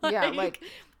 Like,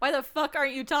 why the fuck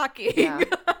aren't you talking? Yeah.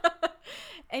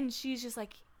 And she's just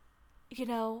like,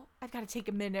 I've got to take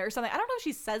a minute or something. I don't know if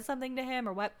she said something to him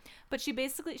or what, but she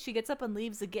gets up and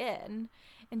leaves again,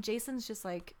 and Jason's just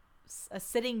like a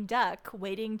sitting duck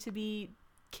waiting to be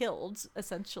killed,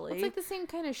 essentially. It's like the same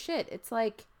kind of shit. It's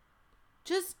like,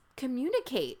 just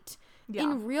communicate. Yeah.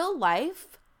 In real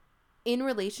life, in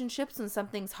relationships, when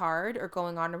something's hard or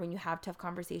going on, or when you have tough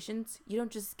conversations, you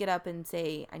don't just get up and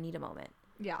say, I need a moment.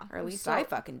 Yeah. Or at least I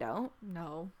fucking don't.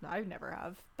 No, I never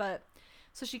have. But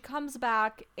so she comes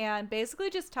back and basically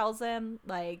just tells him,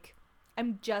 like,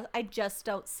 I just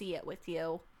don't see it with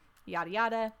you. Yada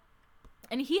yada.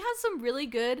 And he has some really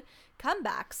good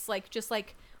comebacks, like, just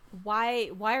like, why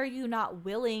are you not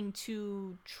willing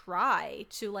to try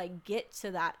to, like, get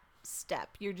to that step?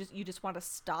 You just want to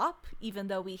stop, even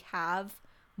though we have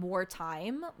more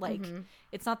time. Like,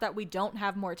 it's not that we don't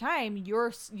have more time,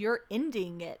 you're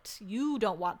ending it. You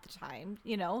don't want the time,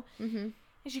 And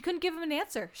she couldn't give him an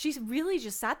answer. She really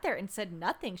just sat there and said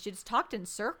nothing. She just talked in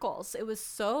circles. It was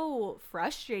so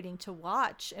frustrating to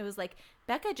watch. It was like,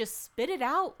 Becca, just spit it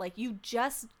out. Like,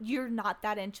 you're not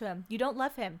that into him. You don't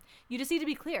love him. You just need to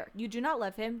be clear. You do not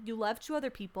love him. You love two other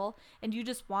people, and you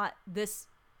just want this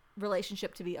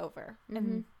relationship to be over.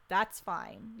 And that's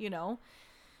fine,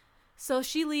 So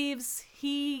she leaves.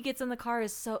 He gets in the car.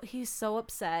 He's so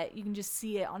upset. You can just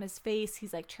see it on his face.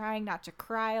 He's like trying not to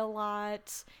cry a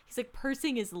lot. He's like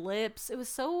pursing his lips. It was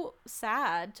so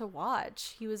sad to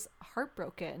watch. He was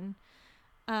heartbroken.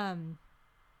 And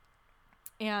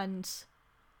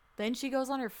then she goes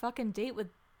on her fucking date with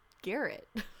Garrett.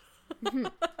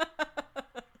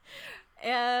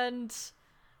 And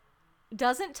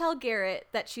doesn't tell Garrett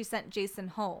that she sent Jason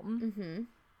home.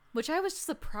 Which I was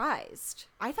surprised.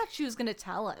 I thought she was going to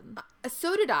tell him.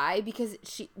 So did I, because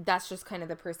that's just kind of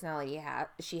the personality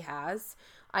she has.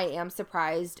 I am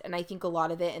surprised, and I think a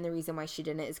lot of it, and the reason why she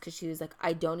didn't, is because she was like,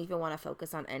 I don't even want to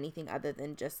focus on anything other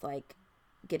than just, like,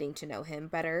 getting to know him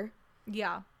better.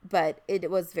 Yeah. But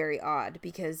it was very odd,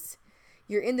 because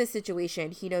you're in this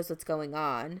situation, he knows what's going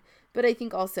on, but I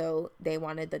think also they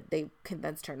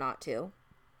convinced her not to.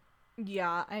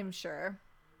 Yeah, I'm sure.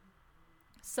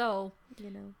 So,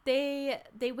 they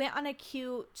went on a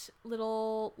cute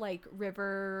little, like,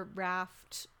 river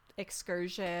raft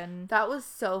excursion. That was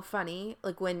so funny.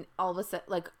 Like, when all of a sudden,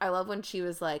 like, I love when she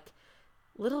was like,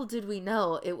 little did we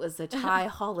know it was a Thai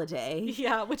holiday.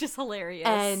 Yeah, which is hilarious.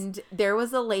 And there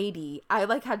was a lady, I,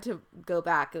 like, had to go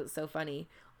back, it was so funny,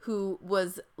 who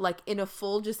was, like, in a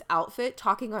full just outfit,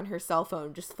 talking on her cell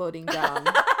phone, just floating down.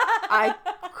 I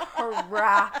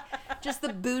cracked. Just the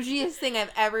bougiest thing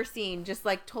I've ever seen. Just,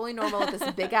 like, totally normal with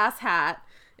this big ass hat.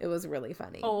 It was really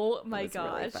funny. Oh my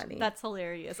gosh, really funny. That's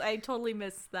hilarious. I totally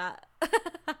missed that.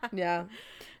 Yeah.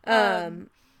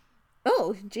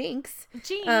 Jinx.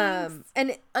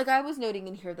 And like, I was noting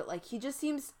in here that, like,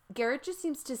 Garrett just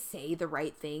seems to say the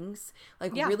right things.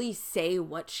 Like, really say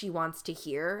what she wants to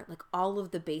hear. Like, all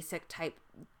of the basic type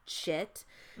shit.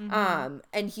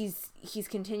 And he's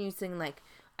continuing saying, like,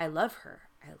 I love her.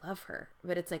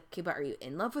 But it's like, okay, but are you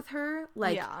in love with her?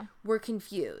 Like, we're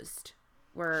confused.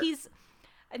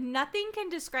 Nothing can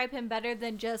describe him better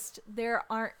than just, there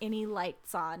aren't any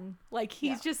lights on. Like,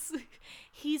 he's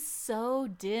so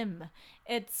dim.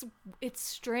 It's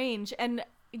strange. And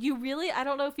you really, I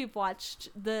don't know if you've watched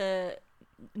the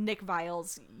Nick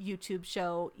Viles YouTube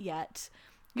show yet.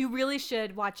 You really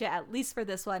should watch it, at least for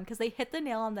this one, because they hit the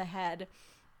nail on the head.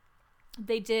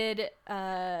 They did,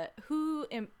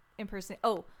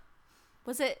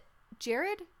 was it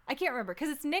Jared? I can't remember, because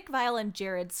it's Nick Viall and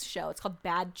Jared's show. It's called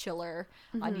Bad Chiller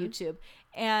on YouTube.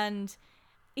 And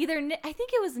I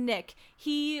think it was Nick.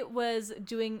 He was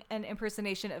doing an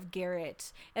impersonation of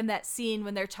Garrett in that scene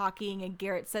when they're talking and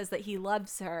Garrett says that he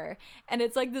loves her. And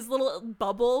it's like this little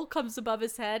bubble comes above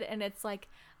his head, and it's like,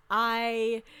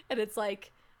 and it's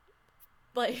like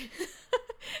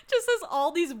just says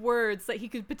all these words that he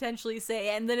could potentially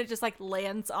say, and then it just like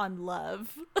lands on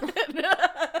love.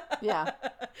 Yeah.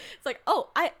 It's like, oh,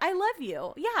 I love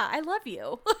you. Yeah, I love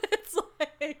you. It's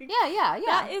like, Yeah.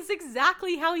 that is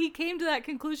exactly how he came to that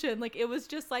conclusion. Like, it was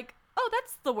just like, oh,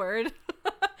 that's the word.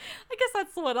 I guess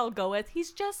that's what I'll go with.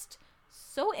 He's just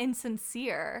so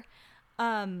insincere.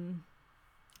 And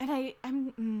I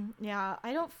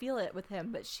don't feel it with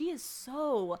him, but she is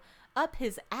so up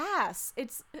his ass.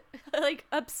 It's like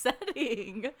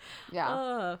upsetting.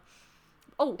 Yeah.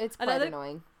 It's quite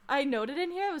annoying. I noted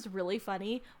in here, it was really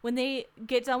funny when they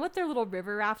get done with their little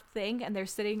river raft thing and they're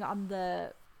sitting on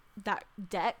that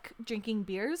deck drinking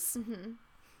beers. Mm-hmm.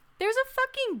 There's a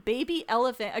fucking baby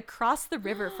elephant across the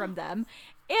river from them,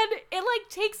 and it like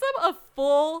takes them a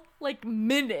full like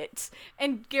minute.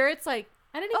 And Garrett's like,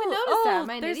 I didn't even notice that. Am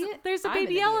I an idiot? There's a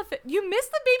baby elephant. You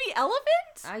missed the baby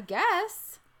elephant? I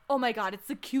guess. Oh my god, it's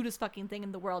the cutest fucking thing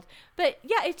in the world. But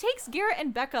yeah, it takes Garrett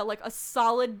and Becca like a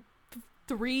solid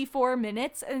 3-4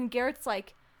 minutes, and Garrett's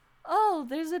like, oh,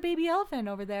 there's a baby elephant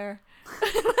over there.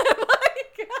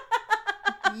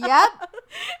 Yep.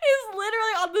 He's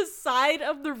literally on the side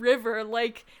of the river,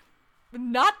 like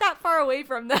not that far away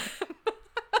from them.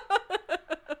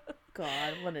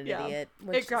 God, what an Yeah. idiot.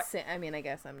 I mean, I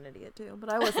guess I'm an idiot too, but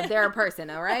I wasn't there in person,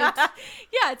 all right?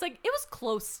 Yeah, it's like it was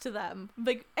close to them.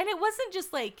 Like, and it wasn't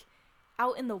just like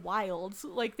out in the wilds.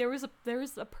 Like there was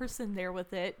a person there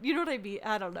with it. You know what I mean?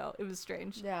 I don't know. It was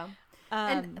strange. Yeah.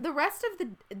 And the rest of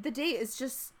the day is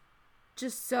just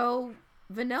so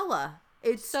vanilla.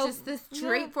 It's So- just this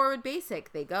straightforward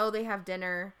basic. They go, they have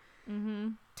dinner,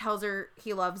 tells her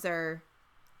he loves her,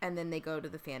 and then they go to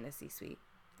the fantasy suite.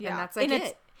 Yeah, And that's like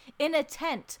it. In a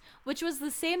tent, which was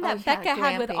the same that Oh, yeah, Becca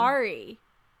had with glamping. Ari.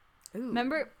 Ooh.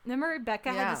 Remember Becca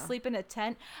had Yeah. to sleep in a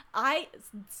tent?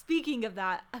 Speaking of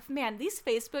that, man, these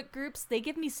Facebook groups, they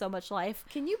give me so much life.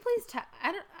 Can you please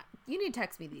you need to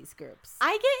text me these groups.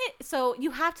 I get it. So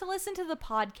you have to listen to the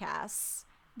podcasts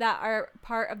that are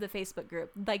part of the Facebook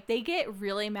group. Like, they get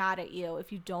really mad at you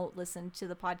if you don't listen to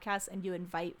the podcast and you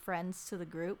invite friends to the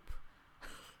group.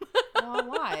 Well,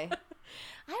 why?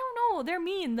 I don't know. They're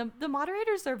mean. The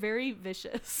moderators are very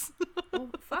vicious. Well,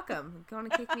 fuck them. Going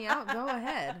to kick me out? Go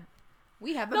ahead.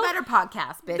 We have a better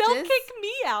podcast, bitches. They'll kick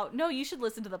me out. No, you should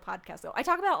listen to the podcast, though. I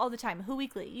talk about it all the time. Who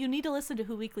Weekly. You need to listen to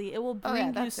Who Weekly. It will bring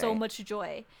you that's so right. much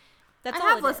joy. That's I all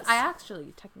have it listened. is. I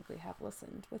actually technically have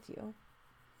listened with you.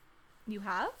 You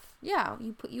have? Yeah,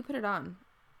 you put it on.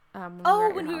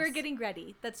 When we were getting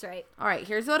ready. That's right. All right,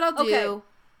 here's what I'll do. Okay.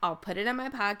 I'll put it on my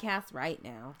podcast right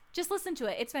now. Just listen to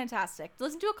it. It's fantastic.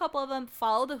 Listen to a couple of them.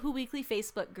 Follow the Who Weekly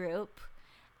Facebook group.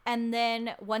 And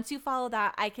then once you follow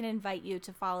that, I can invite you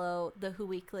to follow the Who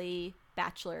Weekly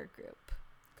Bachelor group.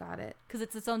 Got it. Because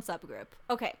it's its own subgroup.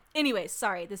 Okay. Anyways,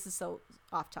 sorry. This is so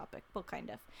off topic, but kind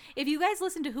of. If you guys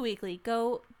listen to Who Weekly,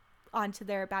 go onto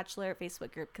their Bachelor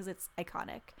Facebook group because it's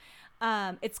iconic.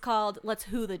 It's called Let's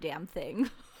Who the Damn Thing.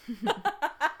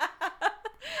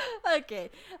 Okay.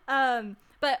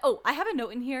 But, I have a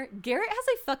note in here. Garrett has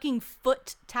a fucking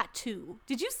foot tattoo.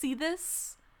 Did you see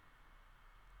this?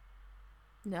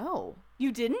 No.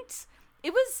 You didn't?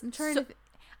 It was I'm trying so- to.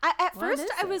 At What first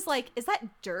is I was it? like, is that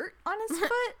dirt on his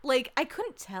foot? Like, I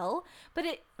couldn't tell, but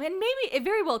maybe it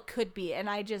very well could be, and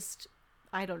I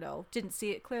don't know, didn't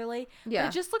see it clearly. Yeah. But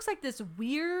it just looks like this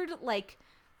weird, like,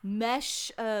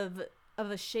 mesh of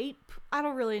a shape. I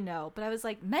don't really know, but I was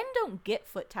like, men don't get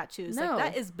foot tattoos. No.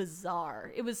 Like, that is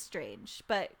bizarre. It was strange,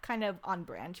 but kind of on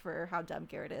brand for how dumb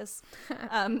Garrett is.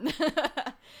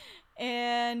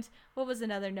 And what was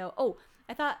another note? Oh,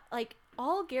 I thought, like,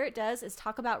 all Garrett does is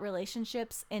talk about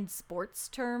relationships in sports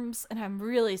terms, and I'm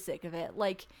really sick of it.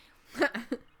 Like,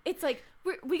 it's like,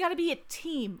 we gotta be a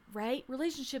team, right?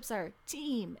 Relationships are a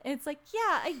team. And it's like,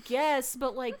 yeah, I guess,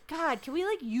 but, like, God, can we,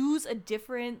 like, use a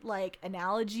different, like,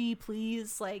 analogy,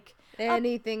 please? Like,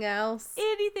 Anything else?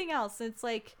 anything else. It's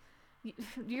like,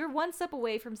 you're one step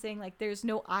away from saying, like, there's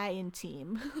no I in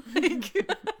team. Like,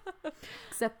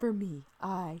 Except for me,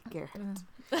 Garrett.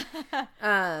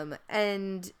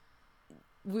 And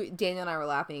Daniel and I were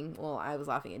laughing. Well, I was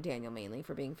laughing at Daniel mainly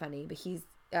for being funny, but he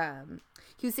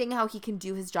was saying how he can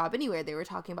do his job anywhere. They were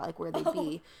talking about like where they'd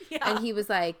be, yeah. and he was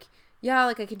like, "Yeah,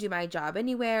 like I can do my job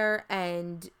anywhere."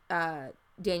 And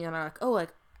Daniel and I are like, "Oh,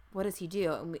 like what does he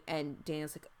do?" And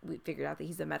Daniel's like, "We figured out that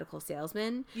he's a medical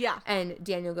salesman." Yeah. And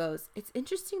Daniel goes, "It's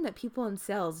interesting that people in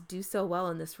sales do so well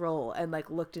in this role," and like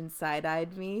looked and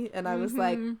side-eyed me, and I was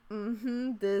like,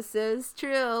 this is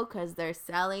true, because they're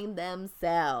selling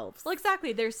themselves. Well,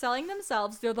 exactly. They're selling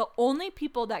themselves. They're the only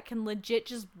people that can legit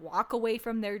just walk away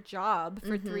from their job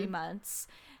for 3 months.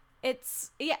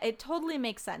 it totally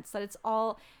makes sense that it's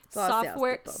all all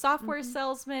software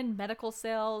salesman, medical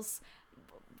sales,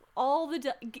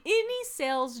 any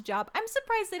sales job. I'm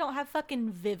surprised they don't have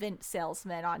fucking Vivint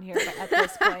salesmen on here at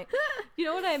this point. You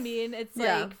know what I mean? It's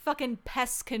like fucking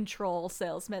pest control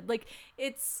salesman. Like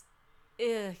it's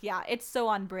so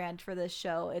on brand for this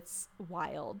show. It's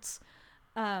wild.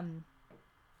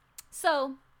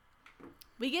 So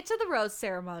we get to the rose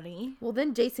ceremony. Well,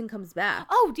 then Jason comes back.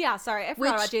 Oh yeah, sorry, I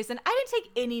forgot about Jason. I didn't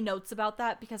take any notes about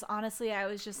that because honestly, I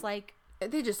was just like,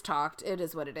 they just talked. It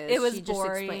is what it is. It was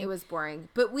boring. It was boring.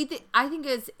 But I think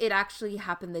it actually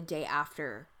happened the day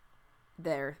after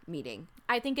their meeting.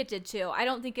 I think it did too. I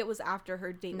don't think it was after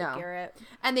her date with Garrett.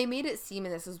 And they made it seem,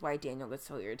 and this is why Daniel gets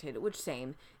so irritated,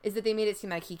 is that they made it seem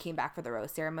like he came back for the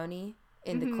rose ceremony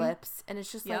in the clips. And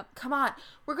it's just like, come on.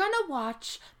 We're going to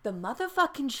watch the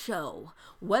motherfucking show,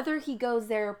 whether he goes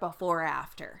there before or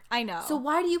after. I know. So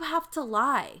why do you have to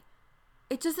lie?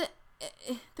 It doesn't...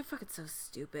 They're fucking so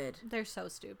stupid. They're so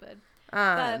stupid.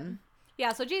 But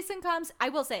yeah, so Jason comes. I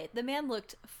will say, the man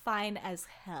looked fine as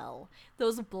hell.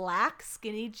 Those black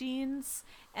skinny jeans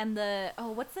and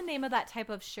what's the name of that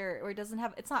type of shirt? Or it's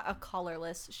not a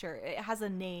collarless shirt. It has a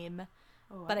name,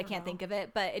 but I can't think of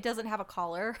it. But it doesn't have a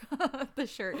collar. The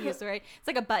shirt he used to wear. It's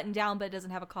like a button down, but it doesn't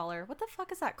have a collar. What the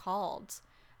fuck is that called?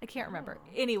 I can't remember.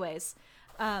 Anyways.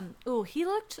 He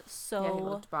looked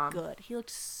so good. He looked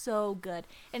so good.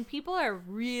 And people are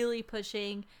really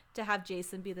pushing to have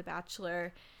Jason be the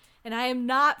Bachelor. And I am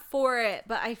not for it,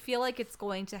 but I feel like it's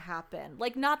going to happen.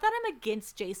 Like, not that I'm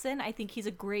against Jason. I think he's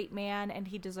a great man and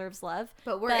he deserves love.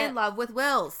 But we're in love with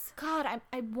Wills. God,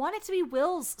 I want it to be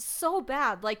Wills so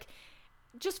bad. Like,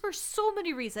 just for so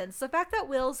many reasons. The fact that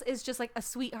Wills is just like a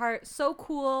sweetheart, so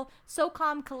cool, so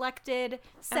calm, collected,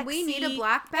 sexy. And we need a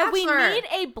black bachelor. And we need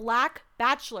a black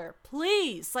bachelor,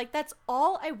 please. Like, that's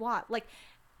all I want. Like,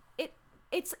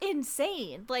 it's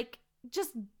insane. Like,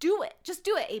 just do it. Just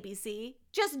do it, ABC.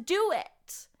 Just do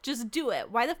it. Just do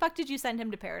it. Why the fuck did you send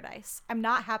him to paradise? I'm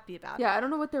not happy about it. Yeah, I don't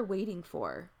know what they're waiting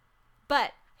for.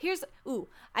 But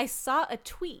I saw a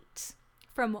tweet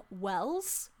from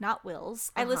Wells, not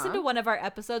Wills. I listened to one of our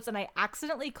episodes and I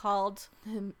accidentally called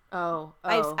him.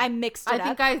 I mixed it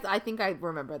up. I think I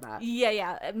remember that.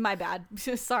 Yeah. My bad.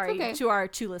 Sorry to our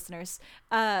 2 listeners.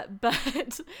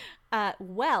 But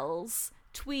Wells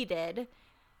tweeted,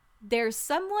 "There's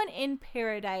someone in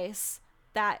paradise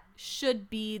that should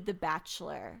be the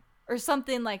Bachelor," or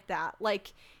something like that.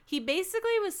 Like, he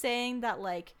basically was saying that,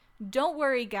 like, don't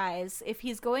worry, guys. If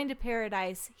he's going to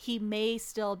paradise, he may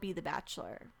still be the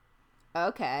Bachelor.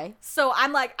 Okay. So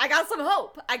I'm like, I got some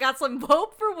hope. I got some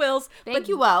hope for Wills. Thank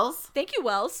you, Wells. Thank you,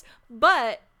 Wells.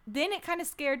 But then it kind of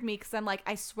scared me because I'm like,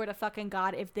 I swear to fucking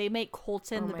God, if they make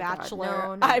Colton the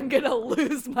Bachelor, I'm going to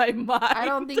lose my mind. I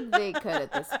don't think they could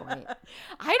at this point.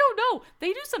 I don't know. They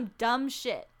do some dumb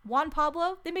shit. Juan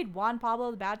Pablo, they made Juan Pablo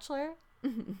the Bachelor.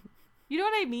 You know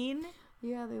what I mean?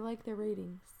 Yeah, they like their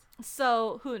ratings.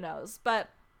 So who knows? But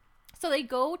so they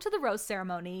go to the rose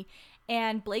ceremony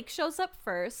and Blake shows up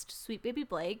first, sweet baby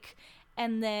Blake,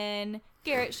 and then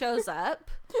Garrett shows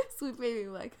up. Sweet baby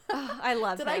Blake. I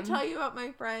love him. Did I tell you about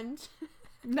my friend?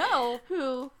 No.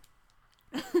 Who?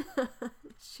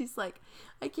 She's like,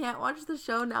 I can't watch the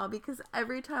show now because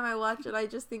every time I watch it, I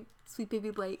just think sweet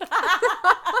baby Blake.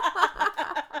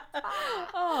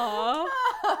 Aww.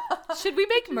 Should we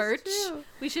make merch?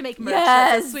 We should make merch.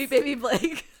 Yes. Sweet baby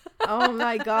Blake. Oh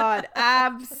my God.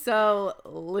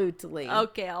 Absolutely.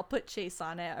 Okay, I'll put Chase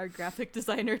on it. Our graphic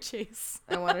designer, Chase.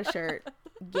 I want a shirt.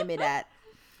 Give me that.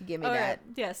 Give me that.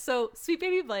 Yeah, so sweet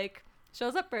baby Blake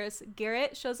shows up first.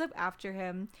 Garrett shows up after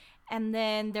him. And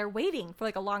then they're waiting for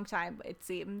like a long time, it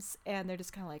seems. And they're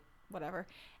just kind of like, whatever.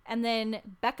 And then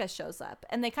Becca shows up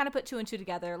and they kind of put 2 and 2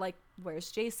 together. Like,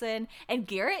 where's Jason? And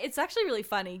Garrett, it's actually really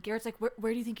funny. Garrett's like,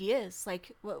 where do you think he is?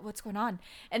 Like, what's going on?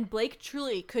 And Blake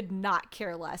truly could not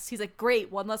care less. He's like,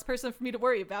 great, one less person for me to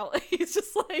worry about. He's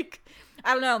just like,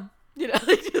 I don't know. You know,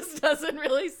 he just doesn't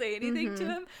really say anything to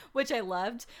him, which I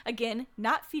loved. Again,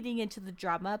 not feeding into the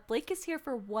drama. Blake is here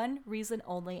for one reason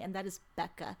only, and that is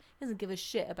Becca. He doesn't give a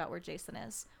shit about where Jason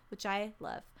is, which I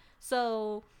love.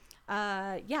 So...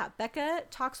 Becca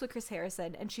talks with Chris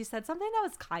Harrison and she said something that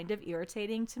was kind of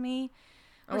irritating to me.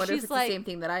 I wonder if it's the same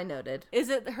thing that I noted. Is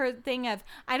it her thing of,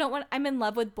 I'm in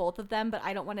love with both of them, but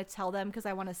I don't want to tell them because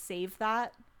I want to save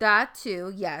that? That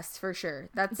too, yes, for sure.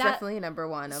 That's definitely number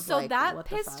one of so like, that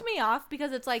pissed me off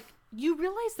because it's like, you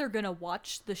realize they're gonna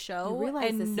watch the show You realize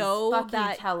and this know is fucking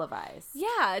that televised.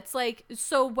 yeah, it's like,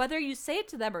 so whether you say it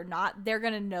to them or not, they're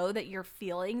gonna know that you're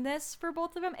feeling this for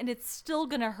both of them, and it's still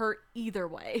gonna hurt either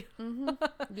way.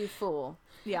 You fool.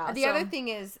 Yeah. The other thing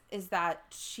is that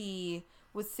she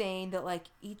was saying that like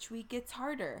each week gets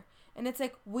harder, and it's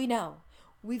like, we know,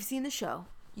 we've seen the show,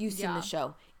 you've seen the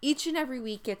show. Each and every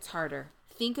week gets harder.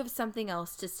 Think of something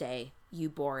else to say, you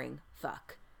boring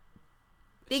fuck.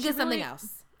 Think of something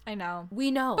else. I know.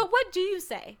 We know. But what do you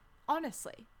say?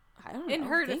 Honestly. I don't know. In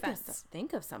her think defense.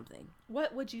 Think of something.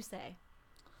 What would you say?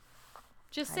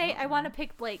 Just say, I want to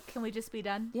pick Blake. Can we just be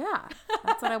done? Yeah.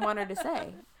 That's what I want her to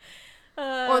say.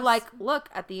 Or like, look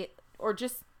at the, or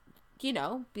just, you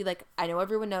know, be like, I know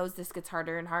everyone knows this gets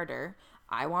harder and harder.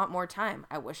 I want more time.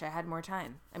 I wish I had more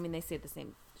time. I mean, they say the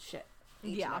same shit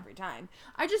each and every time.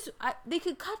 They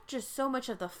could cut just so much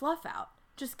of the fluff out.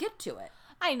 Just get to it.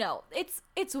 I know. It's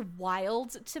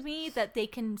wild to me that they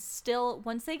can still,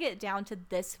 once they get down to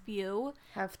this view,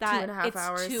 Have that 2.5 it's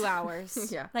hours. 2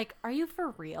 hours. Yeah. Like, are you for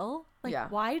real? Like, Yeah.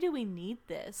 why do we need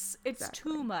this? It's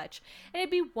Exactly. too much. And it'd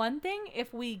be one thing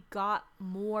if we got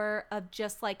more of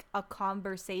just like a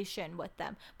conversation with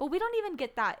them. But we don't even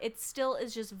get that. It still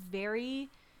is just very,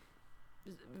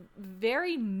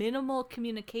 very minimal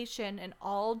communication and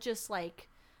all just like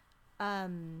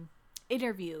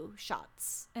interview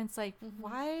shots. And it's like,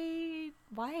 why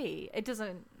it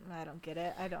doesn't, I don't get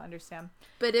it. I don't understand.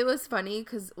 But it was funny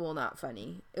because, well, not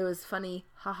funny. It was funny,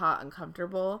 haha,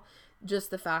 uncomfortable.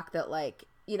 Just the fact that, like,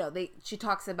 you know, she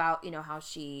talks about, you know, how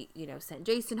she, you know, sent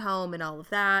Jason home and all of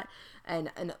that.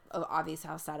 And obvious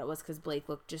how sad it was because Blake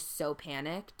looked just so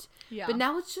panicked. Yeah. But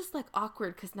now it's just, like,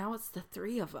 awkward because now it's the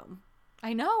three of them.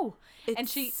 I know. It's and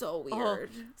she so weird.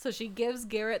 So she gives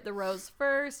Garrett the rose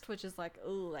first, which is like,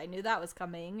 ooh, I knew that was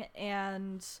coming.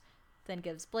 And then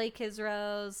gives Blake his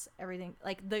rose. Everything,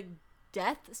 like the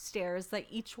death stares that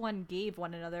each one gave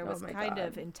one another was kind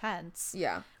of intense.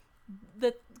 Yeah.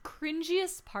 The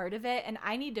cringiest part of it, and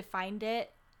I need to find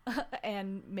it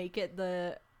and make it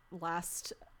the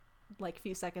last like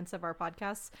few seconds of our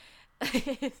podcast,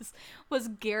 was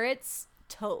Garrett's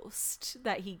toast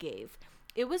that he gave.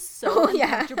 It was so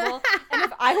uncomfortable. And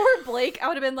if I were Blake, I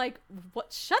would have been like,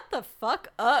 "What? Shut the fuck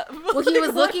up." Well, he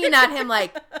was looking at him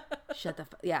like, "Shut the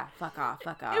yeah, fuck off,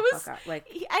 fuck off, it was, fuck off." Like,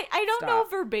 I don't know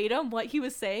stop. verbatim what he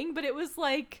was saying, but it was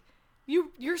like,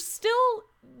 you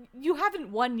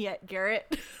haven't won yet,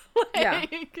 Garrett. Yeah.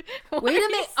 Way to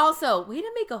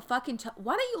make a fucking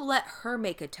why don't you let her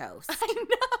make a toast? I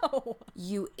know.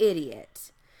 You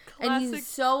idiot. And Classic. he's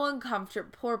so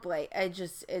uncomfortable. Poor Blake.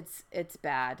 It's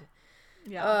bad.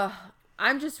 Yeah.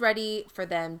 I'm just ready for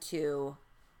them to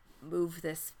move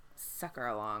this sucker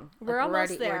along. We're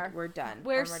almost there. We're done.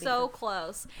 We're I'm ready so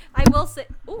close. I will say.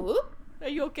 Ooh, Whoop. are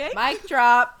you okay? Mic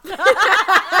drop.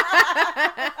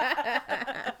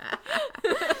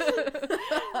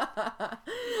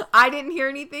 I didn't hear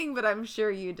anything, but I'm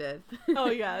sure you did. Oh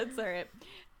yeah, it's all right.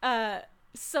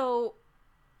 So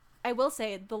I will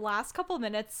say the last couple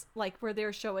minutes, like where they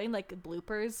were showing like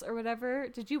bloopers or whatever,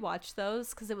 did you watch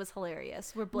those? Because it was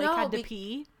hilarious. Where Blake No, had to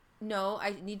pee. No,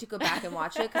 I need to go back and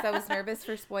watch it because I was nervous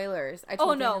for spoilers. I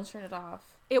told Daniel to turn it off.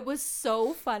 It was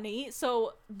so funny.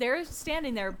 So they're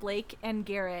standing there, Blake and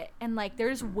Garrett, and like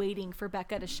they're just waiting for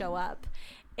Becca to show up.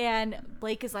 And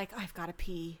Blake is like, I've got to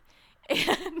pee.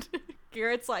 And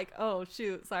Garrett's like, oh,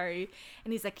 shoot, sorry.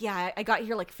 And he's like, yeah, I got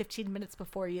here like 15 minutes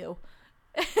before you.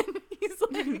 And he's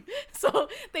like, so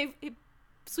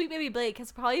Sweet Baby Blake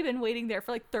has probably been waiting there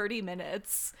for like 30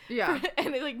 minutes. Yeah.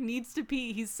 And it like needs to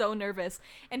pee. He's so nervous.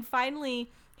 And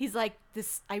finally he's like,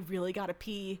 I really gotta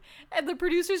pee. And the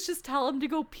producers just tell him to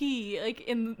go pee like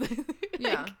in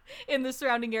in the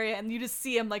surrounding area, and you just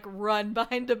see him like run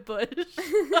behind a bush.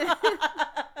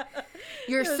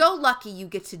 You're so lucky you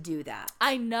get to do that.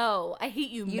 I know. I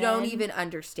hate you, You men. don't even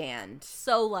understand.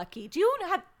 So lucky. Do you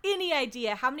have any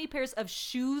idea how many pairs of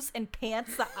shoes and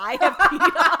pants that I have peed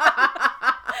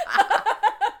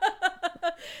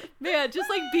on? Man, just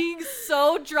like being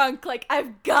so drunk, like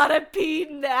I've gotta pee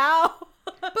now.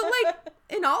 But like,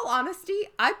 in all honesty,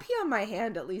 I pee on my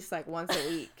hand at least like once a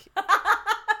week.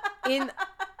 in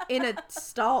a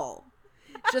stall.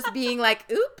 Just being like,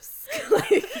 oops.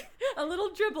 Like, a little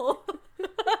dribble.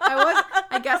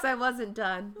 I guess I wasn't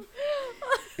done.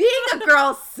 Being a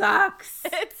girl sucks.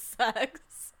 It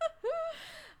sucks.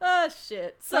 Oh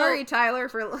shit. Sorry, Tyler,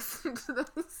 for listening to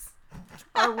this.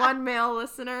 Our one male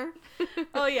listener.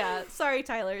 Oh yeah. Sorry,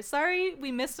 Tyler. Sorry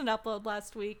we missed an upload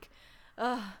last week.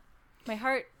 My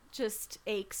heart just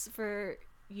aches for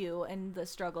you and the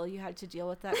struggle you had to deal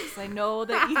with that, because I know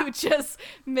that you just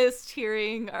missed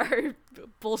hearing our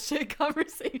bullshit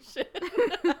conversation.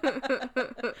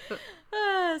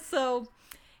 So,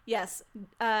 yes,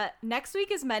 next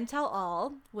week is Men Tell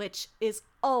All, which is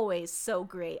always so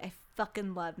great. I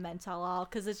fucking love Men Tell All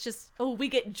because it's just, we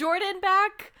get Jordan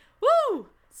back. Woo!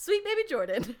 Sweet baby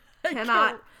Jordan.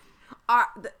 Cannot.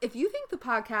 If you think the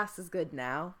podcast is good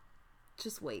now,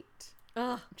 just wait.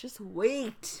 Just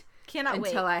wait. Cannot wait.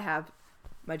 Until I have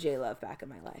my J-Love back in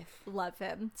my life. Love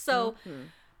him. So,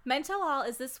 Men Tell All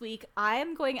is this week.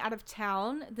 I'm going out of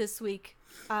town this week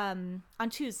on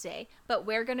Tuesday, but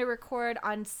we're going to record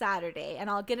on Saturday, and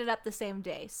I'll get it up the same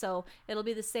day. So, it'll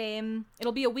be the same.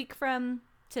 It'll be a week from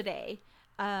today.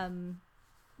 A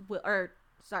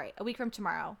week from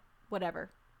tomorrow. Whatever.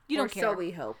 You don't care. So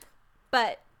we hope.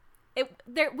 But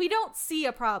we don't see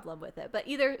a problem with it. But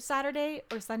either Saturday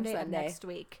or Sunday of next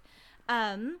week.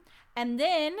 And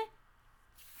then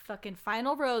fucking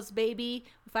final rose, baby.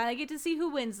 We finally get to see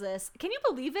who wins this. Can you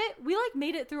believe it? We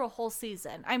made it through a whole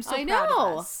season. I'm so proud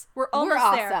of us. We're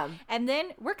almost there. And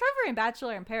then we're covering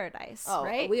Bachelor in Paradise,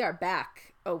 right? We are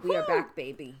back. We are back,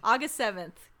 baby. August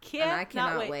 7th. I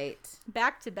cannot wait.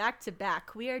 Back to back to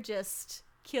back. We are just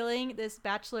killing this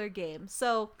Bachelor game.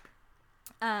 So,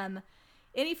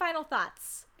 any final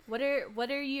thoughts? What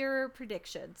are your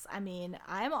predictions? I mean,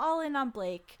 I'm all in on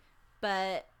Blake,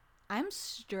 but I'm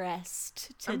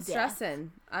stressed to death.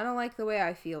 Stressing. I don't like the way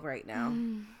I feel right now.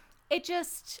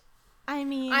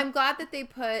 I'm glad that they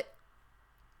put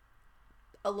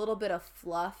a little bit of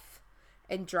fluff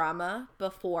and drama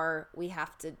before we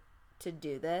have to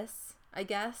do this, I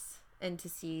guess, and to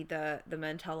see the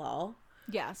Men Tell All.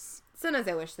 Yes. Sometimes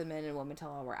I wish the Men and Women Tell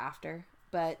All were after,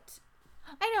 but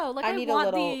I know,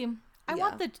 I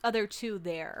want the other two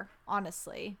there,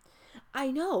 honestly.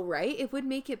 I know, right? It would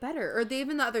make it better, or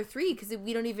even the other three, because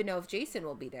we don't even know if Jason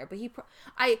will be there. But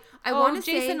I want to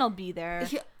say Jason will be there.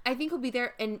 I think he'll be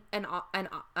there, and wow,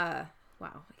 I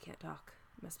can't talk.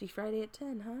 Must be Friday at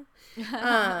 10,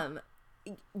 huh?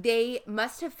 They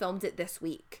must have filmed it this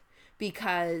week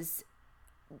because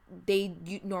they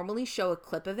normally show a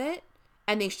clip of it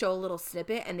and they show a little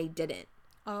snippet, and they didn't.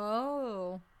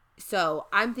 Oh. So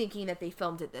I'm thinking that they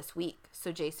filmed it this week,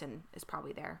 so Jason is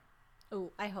probably there.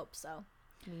 Oh, I hope so.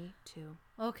 Me too.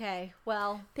 Okay,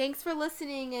 well, thanks for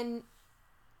listening, and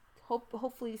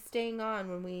hopefully staying on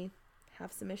when we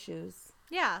have some issues.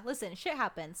 Yeah, listen, shit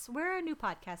happens. We're a new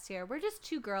podcast here. We're just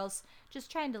two girls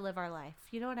just trying to live our life.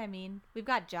 You know what I mean? We've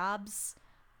got jobs.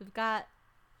 We've got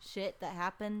shit that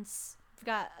happens. We've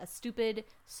got a stupid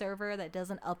server that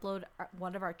doesn't upload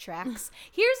one of our tracks.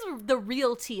 Here's the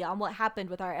real tea on what happened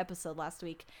with our episode last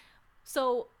week.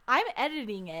 So I'm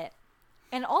editing it,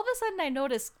 and all of a sudden I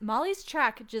noticed Molly's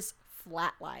track just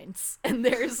flatlines, and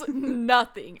there's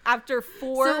nothing after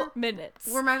 4 minutes.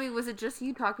 Remind me, was it just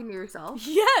you talking to yourself?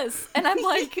 Yes, and I'm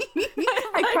like,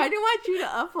 I kind of want you to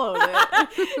upload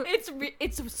it.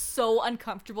 It's so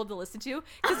uncomfortable to listen to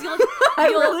because I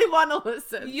really want to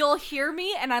listen. You'll hear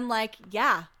me, and I'm like,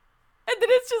 yeah, and then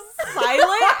it's just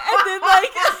silent, and then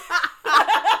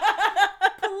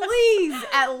please,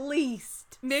 at least.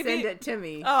 Maybe send it to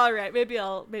me. All right, maybe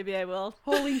I will.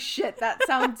 Holy shit, that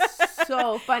sounds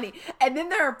so funny. And then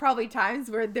there are probably times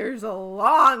where there's a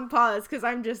long pause because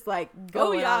I'm just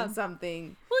going on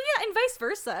something. Well, yeah, and vice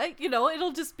versa. You know,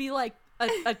 it'll just be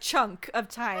a chunk of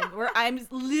time where I'm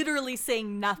literally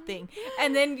saying nothing,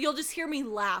 and then you'll just hear me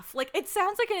laugh. It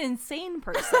sounds like an insane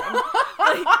person.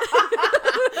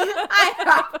 I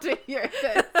have to hear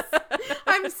this.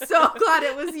 I'm so glad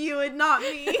it was you and not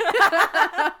me.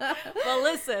 Well,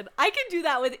 listen, I can do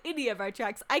that with any of our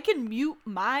tracks. I can mute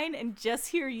mine and just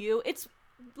hear you.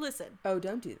 Listen. Oh,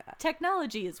 don't do that.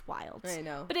 Technology is wild. I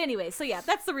know. But anyway, so yeah,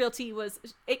 that's the real tea. Was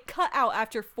it cut out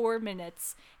after 4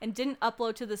 minutes and didn't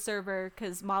upload to the server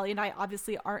because Molly and I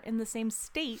obviously aren't in the same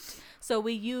state. So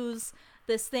we use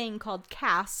this thing called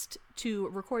Cast to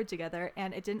record together,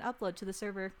 and it didn't upload to the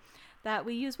server that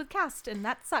we use with Cast, and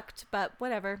that sucked. But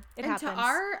whatever, it happens. And to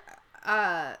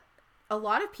our, a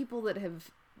lot of people that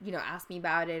have asked me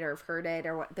about it or have heard it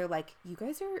or what, they're like, you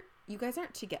guys aren't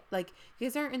together, you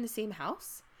guys aren't in the same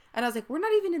house. And I was like, we're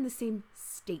not even in the same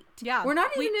state. Yeah. We're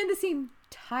not even in the same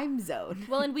time zone.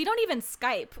 Well, and we don't even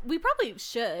Skype. We probably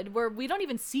should, where we don't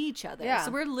even see each other. Yeah.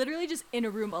 So we're literally just in a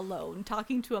room alone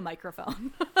talking to a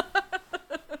microphone.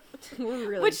 We're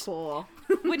really cool.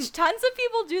 Which tons of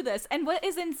people do this. And what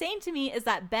is insane to me is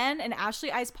that Ben and Ashley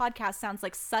I's podcast sounds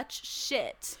like such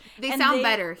shit. They sound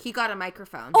better. He got a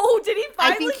microphone. Oh, did he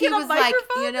finally get a microphone? I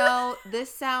think he was like,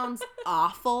 this sounds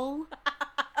awful.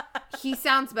 He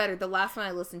sounds better. The last one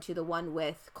I listened to, the one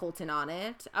with Colton on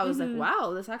it, I was like,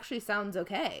 wow, this actually sounds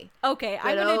okay. Okay,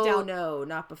 But I'm gonna no,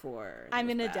 not before. I'm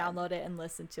gonna download it and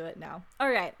listen to it now.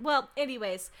 All right. Well,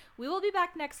 anyways, we will be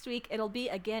back next week. It'll be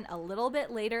again a little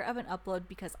bit later of an upload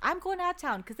because I'm going out of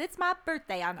town because it's my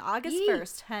birthday on August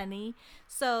 1st, honey.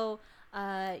 So,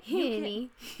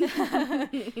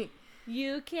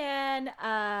 you can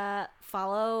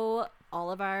follow all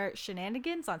of our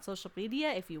shenanigans on social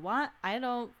media if you want.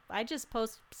 I just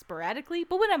post sporadically,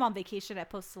 but when I'm on vacation, I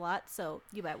post a lot. So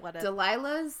you might want to.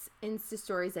 Delilah's Insta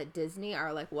stories at Disney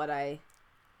are like what I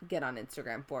get on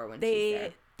Instagram for when she's there.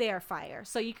 They are fire.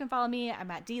 So you can follow me.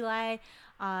 I'm at Deli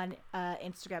on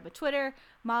Instagram and Twitter.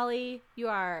 Molly, you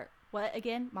are what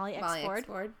again? Molly X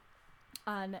Ford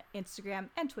on Instagram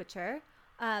and Twitter.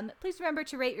 Please remember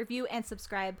to rate, review, and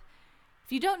subscribe.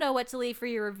 If you don't know what to leave for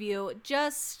your review,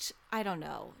 just, I don't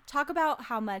know, talk about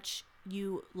how much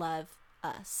you love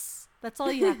us. That's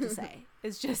all you have to say.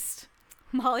 It's just,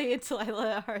 Molly and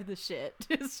Delilah are the shit.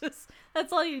 It's just,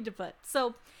 that's all you need to put.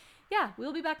 So, yeah,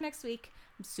 we'll be back next week.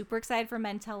 I'm super excited for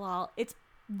Men Tell All. It's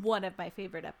one of my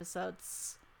favorite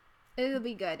episodes. It'll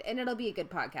be good. And it'll be a good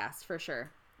podcast, for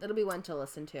sure. It'll be one to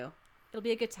listen to. It'll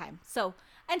be a good time. So,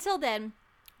 until then,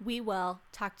 we will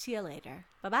talk to you later.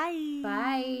 Bye-bye.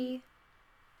 Bye.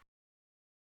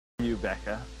 You,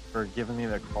 Becca, for giving me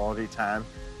the quality time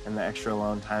and the extra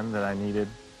alone time that I needed.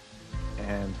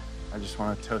 And I just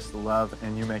want to toast the love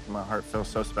and you making my heart feel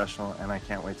so special, and I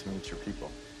can't wait to meet your people.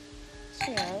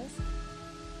 Cheers.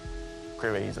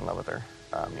 Clearly he's in love with her,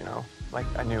 you know, like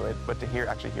I knew it, but to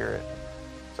actually hear it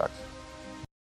sucks.